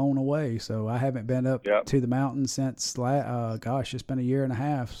got blown away. So I haven't been up to the mountains since, it's been a year and a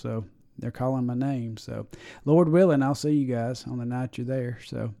half. So they're calling my name. So Lord willing, I'll see you guys on the night you're there.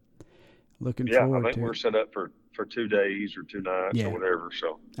 So looking forward to it. I think we're set up for 2 days or 2 nights or whatever.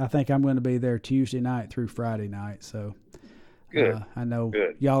 So I think I'm going to be there Tuesday night through Friday night. So Good. I know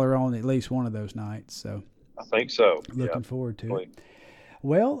Good. y'all are on at least one of those nights, so I think so. looking forward to Definitely. it.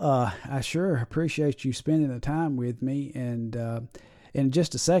 Well, I sure appreciate you spending the time with me, and in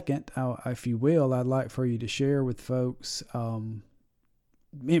just a second, if you will, I'd like for you to share with folks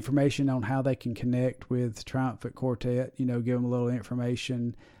information on how they can connect with Triumphant Quartet. Give them a little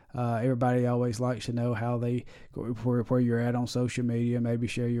information. Everybody always likes to know how where you're at on social media, maybe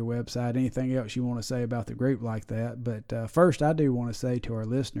share your website, anything else you want to say about the group like that. But first, I do want to say to our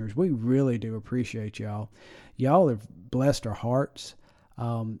listeners, we really do appreciate y'all. Y'all have blessed our hearts.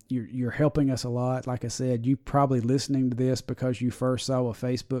 You're helping us a lot. Like I said, you probably listening to this because you first saw a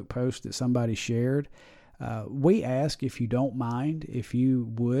Facebook post that somebody shared. We ask, if you don't mind, if you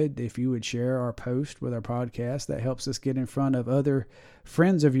would share our post with our podcast. That helps us get in front of other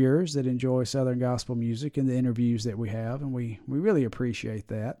friends of yours that enjoy Southern gospel music and the interviews that we have, and we really appreciate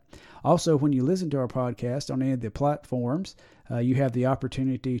that. Also, when you listen to our podcast on any of the platforms, you have the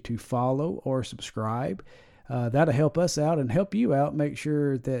opportunity to follow or subscribe. That'll help us out and help you out, make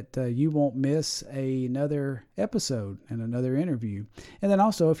sure that you won't miss another episode and another interview. And then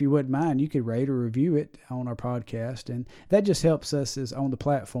also, if you wouldn't mind, you could rate or review it on our podcast. And that just helps us as on the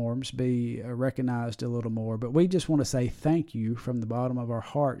platforms be recognized a little more. But we just want to say thank you from the bottom of our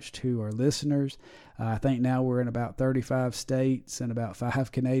hearts to our listeners. I think now we're in about 35 states and about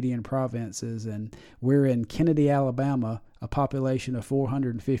 5 Canadian provinces, and we're in Kennedy, Alabama, a population of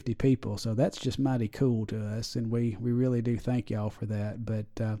 450 people. So that's just mighty cool to us, and we really do thank y'all for that. But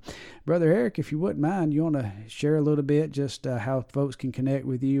Brother Eric, if you wouldn't mind, you want to share a little bit just how folks can connect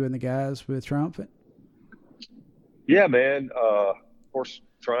with you and the guys with Triumphant? Yeah, man. Of course,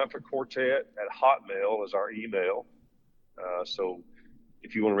 Triumphant Quartet at Hotmail is our email. So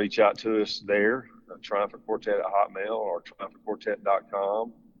if you want to reach out to us there, Triumphant Quartet at Hotmail or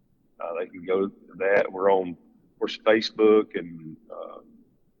triumphantquartet.com, they can go to that. We're on, of course, Facebook and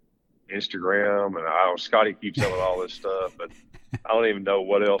Instagram, and Scotty keeps up with all this stuff, but I don't even know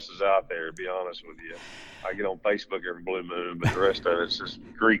what else is out there, to be honest with you. I get on Facebook every blue moon, but the rest of it's just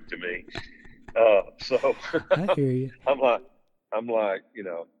Greek to me. So I hear you. I'm like,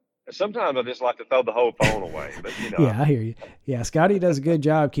 sometimes I just like to throw the whole phone away, but Yeah, I hear you. Yeah, Scotty does a good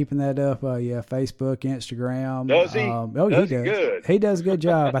job keeping that up. Facebook, Instagram. Does he? He does. Good. He does a good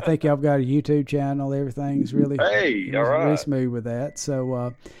job. I think y'all got a YouTube channel. Everything's really, all right, really smooth with that.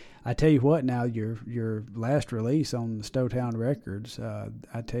 So I tell you what, now your last release on the Stowtown Records,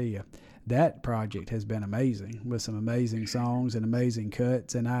 I tell you, that project has been amazing with some amazing songs and amazing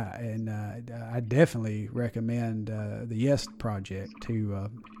cuts, and I definitely recommend the Yes Project to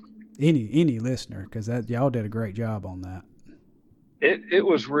any listener, because y'all did a great job on that. It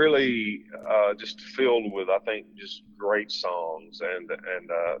was really just filled with, I think, just great songs, and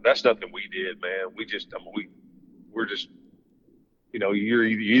that's nothing we did, man. We're just, you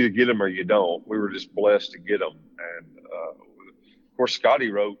either get them or you don't. We were just blessed to get them, and of course,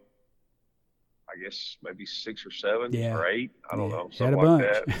 Scotty wrote, I guess, maybe 6 or 7 or 8. I don't know, something like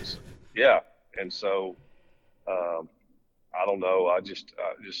that. Yeah, and so I don't know. I just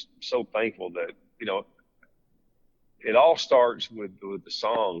so thankful that it all starts with the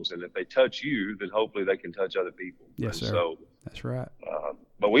songs, and if they touch you, then hopefully they can touch other people. Yes, sir. So that's right.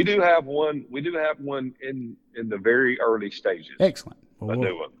 But we do have one. We do have one in the very early stages. Excellent. A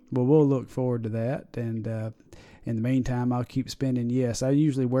new one. Well, we'll look forward to that, and in the meantime, I'll keep spending. Yes, I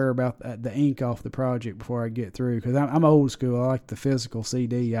usually wear about the ink off the project before I get through, because I'm old school. I like the physical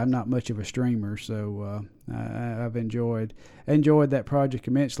CD. I'm not much of a streamer, so I've enjoyed that project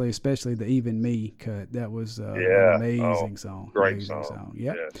immensely, especially the Even Me cut. That was an amazing song. Great song.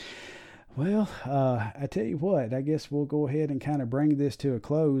 Yep. Yeah. Well, I tell you what, I guess we'll go ahead and kind of bring this to a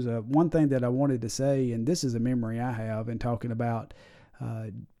close. One thing that I wanted to say, and this is a memory I have in talking about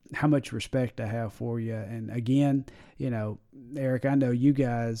how much respect I have for you. And again, Eric, I know you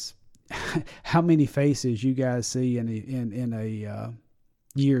guys, how many faces you guys see in a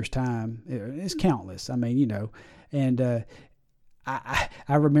year's time. It's countless. I mean, and I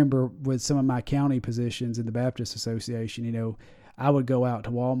remember with some of my county positions in the Baptist Association, I would go out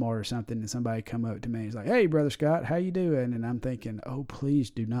to Walmart or something, and somebody come up to me and he's like, "Hey, Brother Scott, how you doing?" And I'm thinking, oh, please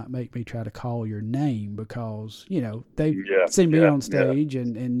do not make me try to call your name, because, they see me on stage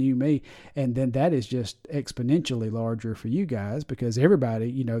and knew me. And then that is just exponentially larger for you guys, because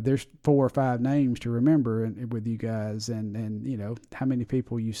everybody, there's 4 or 5 names to remember with you guys, and how many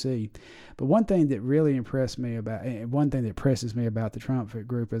people you see. But one thing that really impressed me about, and one thing that impresses me about the Triumphant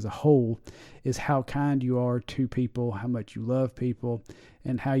group as a whole, is how kind you are to people, how much you love people,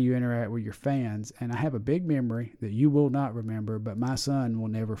 and how you interact with your fans. And I have a big memory that you will not remember, but my son will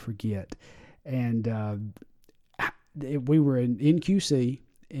never forget. And we were in QC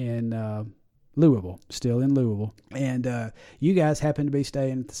in Louisville, still in Louisville. And you guys happened to be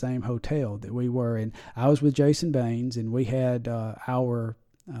staying at the same hotel that we were. And I was with Jason Baines, and we had our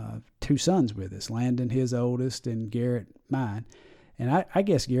two sons with us, Landon, his oldest, and Garrett, mine. And I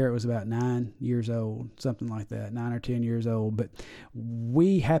guess Garrett was about 9 years old, something like that, 9 or 10 years old. But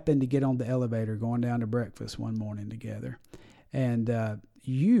we happened to get on the elevator going down to breakfast one morning together. And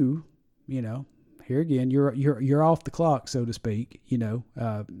you know, here again, you're off the clock, so to speak. You know,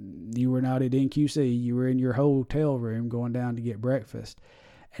 you were not at NQC. You were in your hotel room going down to get breakfast.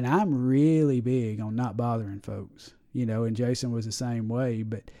 And I'm really big on not bothering folks, you know, and Jason was the same way.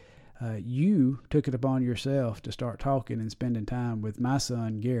 But you took it upon yourself to start talking and spending time with my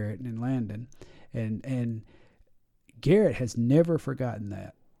son, Garrett, and Landon. And Garrett has never forgotten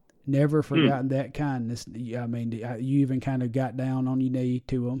that. Never forgotten that kindness. I mean, you even kind of got down on your knee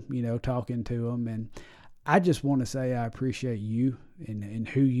to him, you know, talking to him. And I just want to say I appreciate you and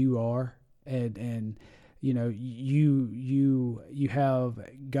who you are. And you know, you have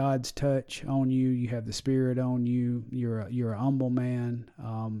God's touch on you. You have the Spirit on you. You're a humble man.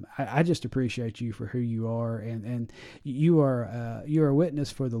 I just appreciate you for who you are, and you're a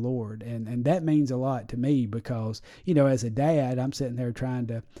witness for the Lord, and that means a lot to me because, you know, as a dad, I'm sitting there trying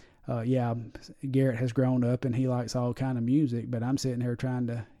to, Garrett has grown up and he likes all kind of music, but I'm sitting here trying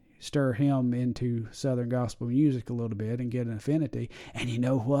to stir him into Southern gospel music a little bit and get an affinity. And you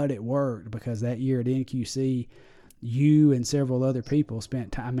know what? It worked, because that year at NQC, you and several other people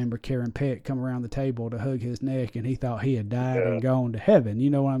spent time. I remember Karen Peck come around the table to hug his neck, and he thought he had died and gone to heaven. You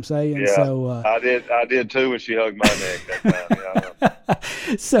know what I'm saying? Yeah, so, I did too when she hugged my neck that time.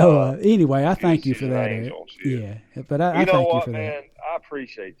 Yeah. So anyway, I thank you for that. Angel, yeah, but I thank you for man, that. I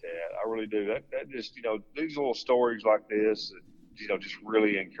appreciate that. I really do. That just, you know, these little stories like this, you know, just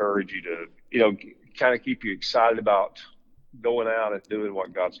really encourage you to, you know, kind of keep you excited about going out and doing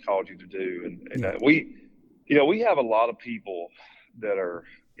what God's called you to do. And we have a lot of people that are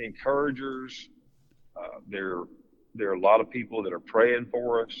encouragers. There are a lot of people that are praying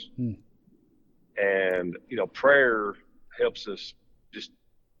for us. And, you know, prayer helps us just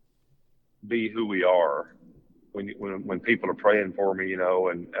be who we are when people are praying for me, you know,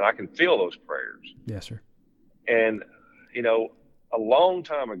 and I can feel those prayers. Yes, sir. And, you know, a long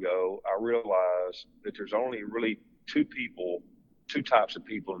time ago, I realized that there's only really two types of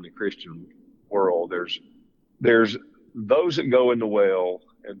people in the Christian world. There's those that go in the well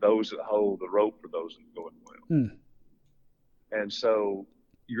and those that hold the rope for those that go in the well. And so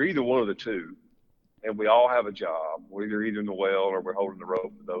you're either one of the two, and we all have a job. We're either in the well or we're holding the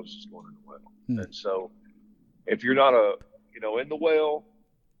rope for those that's going in the well. And so if you're not in the well,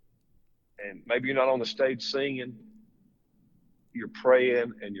 and maybe you're not on the stage singing, you're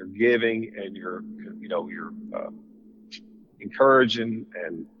praying and you're giving and you're encouraging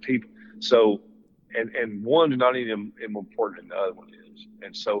and people. So, and one's not even more important than the other one is.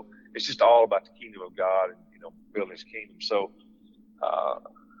 And so it's just all about the kingdom of God and, you know, building his kingdom. So,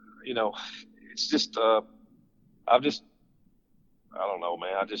 you know, it's just, I don't know,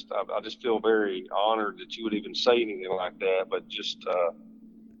 man. I just feel very honored that you would even say anything like that. But just,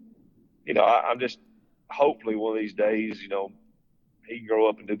 you know, I'm just, hopefully one of these days, you know, he can grow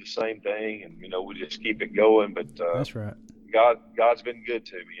up and do the same thing, and, you know, we just keep it going. But that's right. God's been good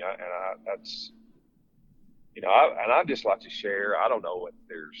to me, that's, you know, I'd just like to share. I don't know if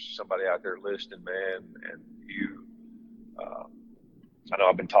there's somebody out there listening, man, and you. I know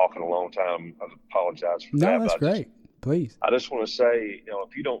I've been talking a long time. I apologize for that. No, that's great. Please. I just want to say, you know,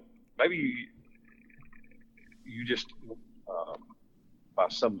 if you don't, maybe you just by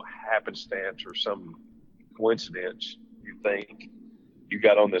some happenstance or some coincidence, you think you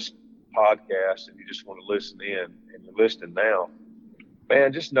got on this podcast and you just want to listen in, and you're listening now,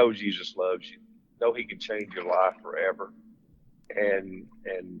 man, just know Jesus loves you. Know he can change your life forever. And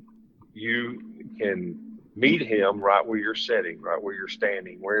you can meet him right where you're sitting, right where you're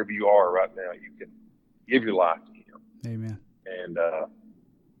standing, wherever you are right now. You can give your life to him. Amen.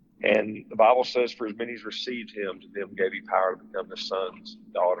 And the Bible says, for as many as received him, to them gave he power to become the sons,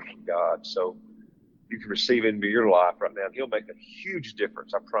 daughters of God. So you can receive into your life right now, and he'll make a huge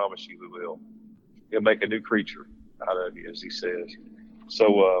difference. I promise you he will. He'll make a new creature out of you, as he says.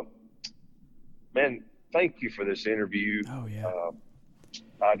 So, man, thank you for this interview. Oh, yeah.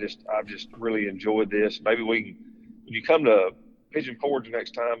 I've just really enjoyed this. Maybe we can, when you come to Pigeon Forge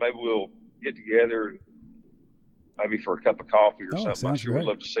next time, maybe we'll get together, maybe for a cup of coffee or something. I'm sure we'd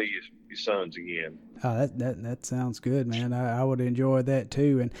love to see you your sons again. That sounds good, man. I would enjoy that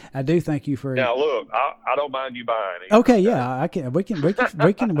too, and I do thank you for. Now look, I don't mind you buying it. Okay, yeah, I can. We can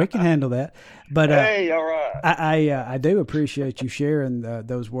handle that. But hey, all right. I do appreciate you sharing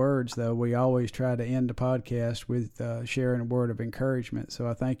those words, though. We always try to end the podcast with sharing a word of encouragement. So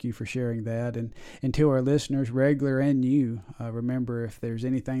I thank you for sharing that, and to our listeners, regular and new, remember, if there's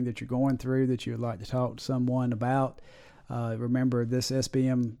anything that you're going through that you would like to talk to someone about. Remember, this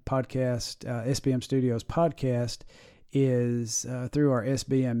SBM podcast, SBM Studios podcast, is through our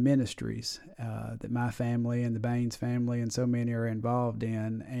SBM ministries that my family and the Baines family and so many are involved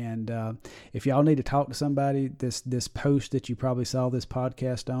in. And if y'all need to talk to somebody, this post that you probably saw this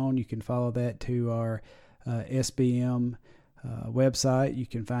podcast on, you can follow that to our SBM website. You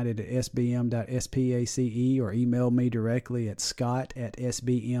can find it at sbm.space or email me directly at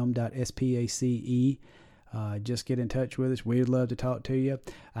scott@sbm.space. Just get in touch with us. We'd love to talk to you.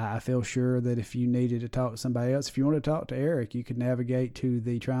 I feel sure that if you needed to talk to somebody else, if you want to talk to Eric, you could navigate to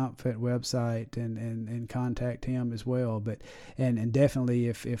the Triumphant website and contact him as well. But and definitely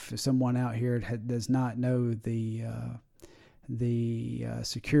if someone out here does not know the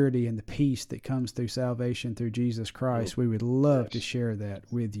security and the peace that comes through salvation through Jesus Christ, we would love to share that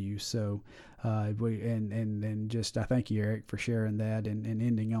with you. So I thank you, Eric, for sharing that and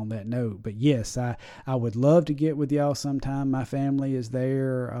ending on that note. But yes, I would love to get with y'all sometime. My family is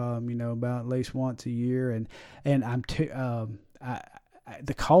there, about at least once a year, and I'm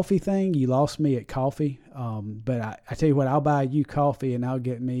the coffee thing, you lost me at coffee. But I tell you what, I'll buy you coffee and I'll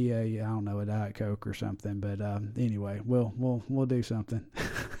get me a Diet Coke or something. But anyway, we'll do something.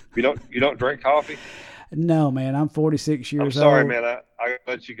 You don't drink coffee? No, man. I'm 46 years old. I'm sorry, man. I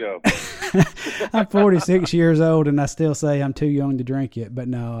let you go. I'm 46 years old, and I still say I'm too young to drink it. But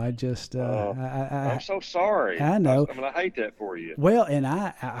no, I just I'm so sorry. I know. I hate that for you. Well, and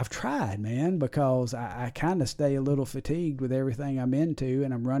I've tried, man, because I kind of stay a little fatigued with everything I'm into,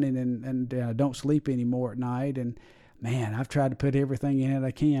 and I'm running and I don't sleep anymore at night. And man, I've tried to put everything in it I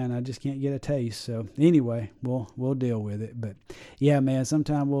can. I just can't get a taste. So anyway, we'll deal with it. But yeah, man,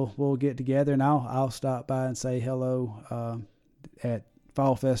 sometime we'll get together, and I'll stop by and say hello at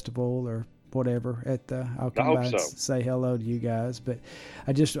Fall Festival or whatever. I'll come by and say hello to you guys. But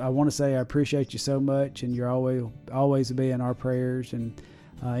I want to say I appreciate you so much, and you're always be in our prayers, and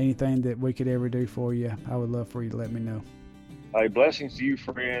anything that we could ever do for you, I would love for you to let me know. Hey, blessings to you,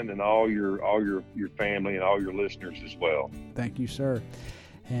 friend, and all your family and all your listeners as well. Thank you, sir.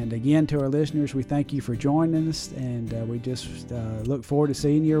 And again, to our listeners, we thank you for joining us, and we just look forward to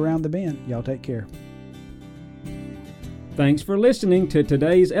seeing you around the bend. Y'all take care. Thanks for listening to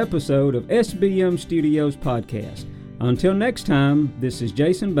today's episode of SBM Studios Podcast. Until next time, this is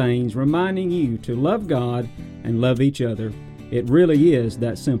Jason Baines reminding you to love God and love each other. It really is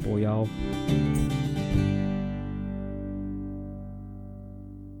that simple, y'all.